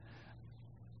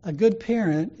 A good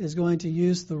parent is going to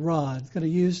use the rod, going to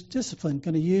use discipline,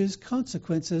 going to use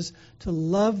consequences to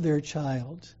love their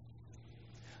child.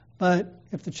 But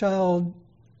if the child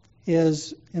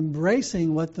is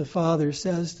embracing what the father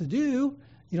says to do,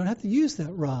 you don't have to use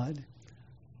that rod.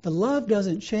 The love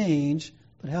doesn't change,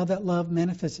 but how that love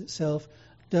manifests itself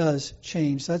does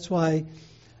change. That's why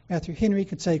Matthew Henry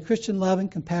could say Christian love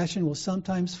and compassion will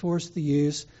sometimes force the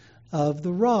use of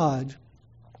the rod.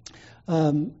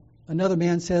 Another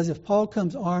man says, if Paul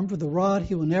comes armed with a rod,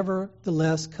 he will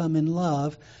nevertheless come in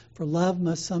love, for love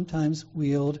must sometimes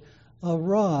wield a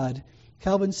rod.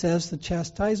 Calvin says the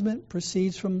chastisement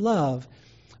proceeds from love,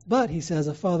 but he says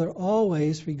a father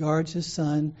always regards his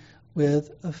son with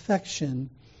affection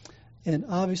and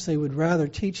obviously would rather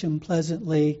teach him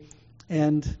pleasantly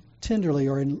and tenderly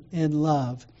or in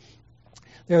love.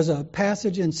 There's a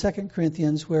passage in 2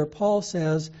 Corinthians where Paul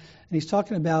says, and he's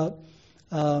talking about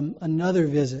another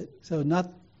visit. So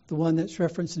not the one that's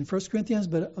referenced in 1 Corinthians,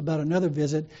 but about another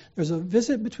visit. There's a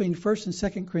visit between 1 and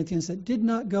 2 Corinthians that did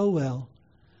not go well.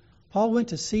 Paul went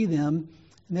to see them,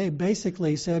 and they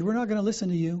basically said, we're not going to listen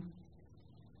to you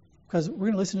because we're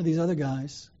going to listen to these other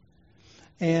guys.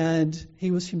 And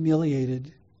he was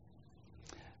humiliated.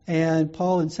 And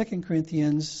Paul in 2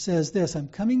 Corinthians says this, I'm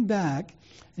coming back.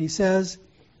 And he says,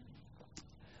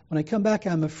 when I come back,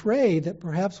 I'm afraid that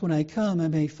perhaps when I come, I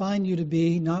may find you to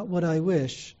be not what I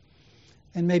wish,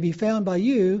 and may be found by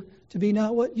you to be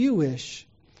not what you wish.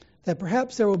 That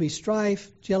perhaps there will be strife,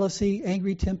 jealousy,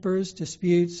 angry tempers,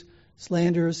 disputes,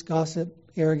 slanders, gossip,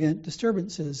 arrogant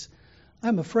disturbances.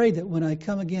 I'm afraid that when I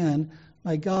come again,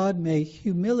 my God may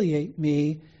humiliate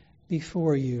me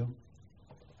before you.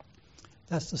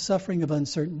 That's the suffering of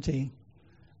uncertainty.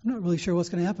 I'm not really sure what's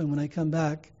going to happen when I come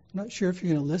back. I'm not sure if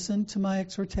you're going to listen to my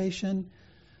exhortation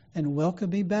and welcome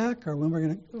me back, or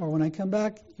when I come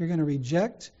back, you're going to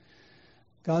reject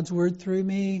God's word through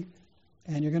me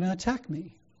and you're going to attack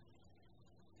me.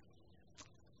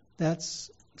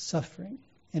 That's suffering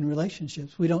in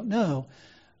relationships. We don't know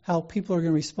how people are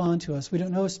going to respond to us. We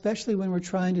don't know, especially when we're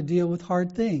trying to deal with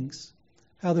hard things,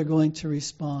 how they're going to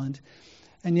respond.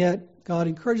 And yet, God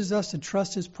encourages us to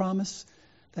trust His promise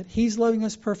that He's loving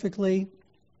us perfectly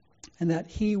and that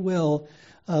He will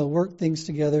work things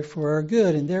together for our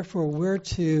good. And therefore, we're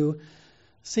to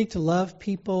seek to love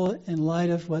people in light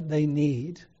of what they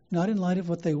need, not in light of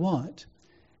what they want.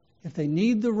 If they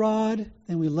need the rod,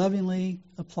 then we lovingly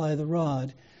apply the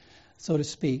rod, so to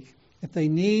speak. If they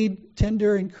need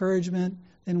tender encouragement,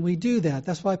 then we do that.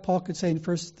 That's why Paul could say in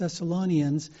 1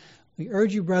 Thessalonians, we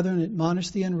urge you, brethren, admonish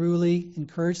the unruly,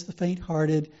 encourage the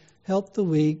faint-hearted, help the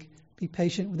weak, be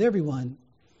patient with everyone.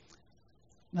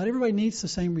 Not everybody needs the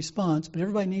same response, but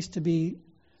everybody needs to be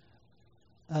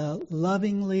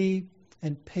lovingly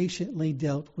and patiently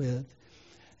dealt with.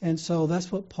 And so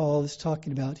that's what Paul is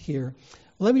talking about here.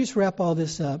 Well, let me just wrap all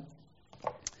this up.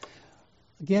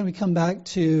 Again, we come back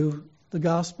to the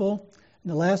gospel.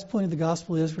 And the last point of the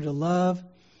gospel is we're to love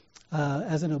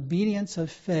as an obedience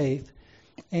of faith.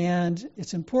 And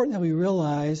it's important that we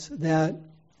realize that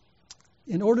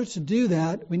in order to do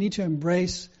that, we need to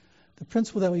embrace the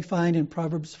principle that we find in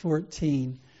Proverbs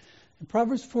 14. In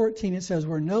Proverbs 14, it says,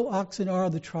 where no oxen are,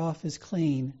 the trough is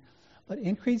clean, but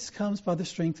increase comes by the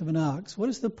strength of an ox. What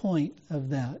is the point of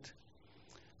that?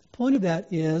 The point of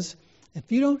that is,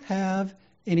 if you don't have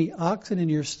any oxen in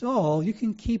your stall, you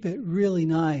can keep it really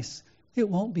nice. It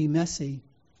won't be messy.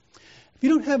 If you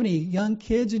don't have any young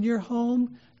kids in your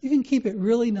home, you can keep it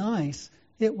really nice.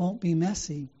 It won't be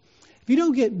messy. If you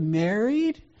don't get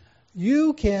married,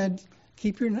 you can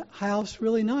keep your house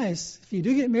really nice. If you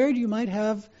do get married, you might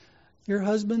have your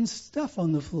husband's stuff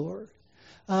on the floor.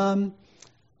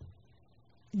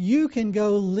 You can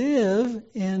go live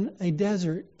in a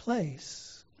desert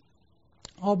place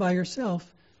all by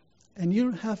yourself, and you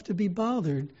don't have to be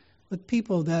bothered with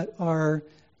people that are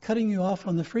cutting you off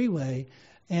on the freeway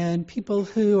and people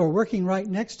who are working right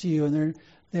next to you and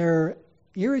they're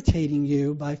irritating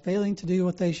you by failing to do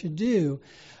what they should do.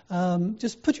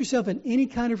 Just put yourself in any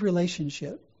kind of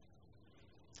relationship.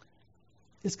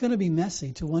 It's going to be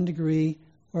messy to one degree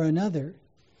or another.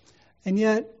 And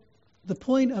yet, the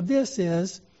point of this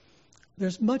is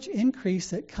there's much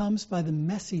increase that comes by the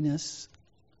messiness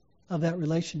of that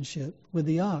relationship with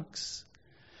the ox.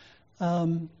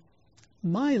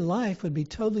 My life would be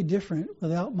totally different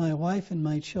without my wife and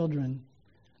my children.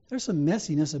 There's some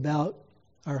messiness about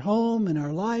our home and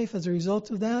our life as a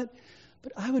result of that,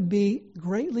 but I would be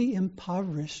greatly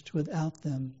impoverished without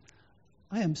them.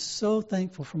 I am so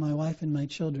thankful for my wife and my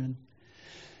children.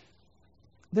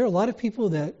 There are a lot of people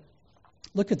that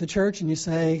look at the church and you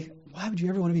say, why would you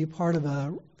ever want to be a part of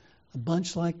a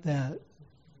bunch like that?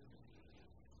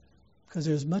 Because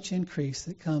there's much increase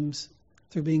that comes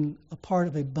through being a part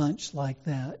of a bunch like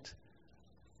that.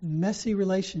 Messy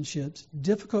relationships,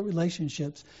 difficult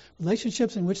relationships,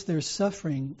 relationships in which there's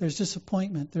suffering, there's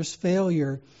disappointment, there's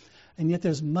failure, and yet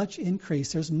there's much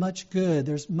increase, there's much good,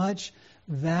 there's much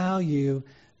value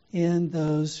in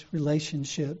those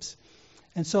relationships.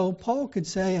 And so Paul could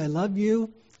say, I love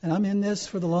you, and I'm in this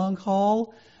for the long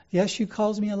haul. Yes, you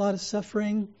cause me a lot of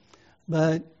suffering,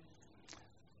 but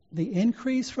the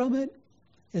increase from it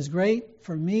is great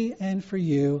for me and for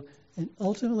you, and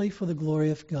ultimately for the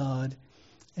glory of God.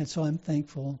 And so I'm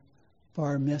thankful for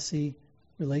our messy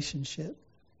relationship.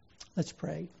 Let's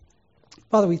pray.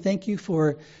 Father, we thank you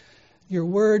for your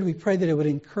word. We pray that it would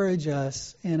encourage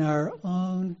us in our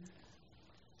own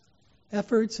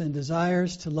efforts and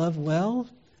desires to love well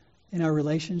in our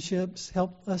relationships.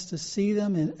 Help us to see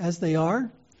them as they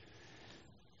are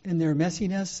in their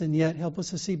messiness, and yet help us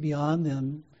to see beyond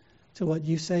them to what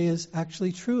you say is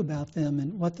actually true about them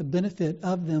and what the benefit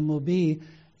of them will be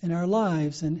in our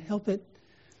lives. And help it,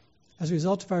 as a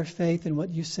result of our faith in what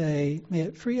you say, may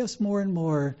it free us more and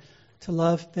more to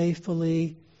love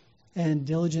faithfully and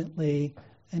diligently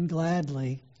and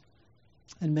gladly.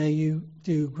 And may you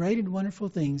do great and wonderful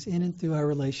things in and through our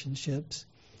relationships.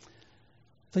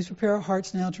 Please prepare our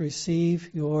hearts now to receive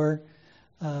your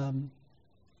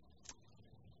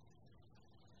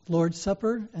Lord's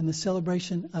Supper and the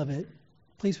celebration of it.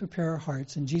 Please prepare our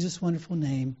hearts. In Jesus' wonderful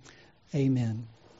name, amen.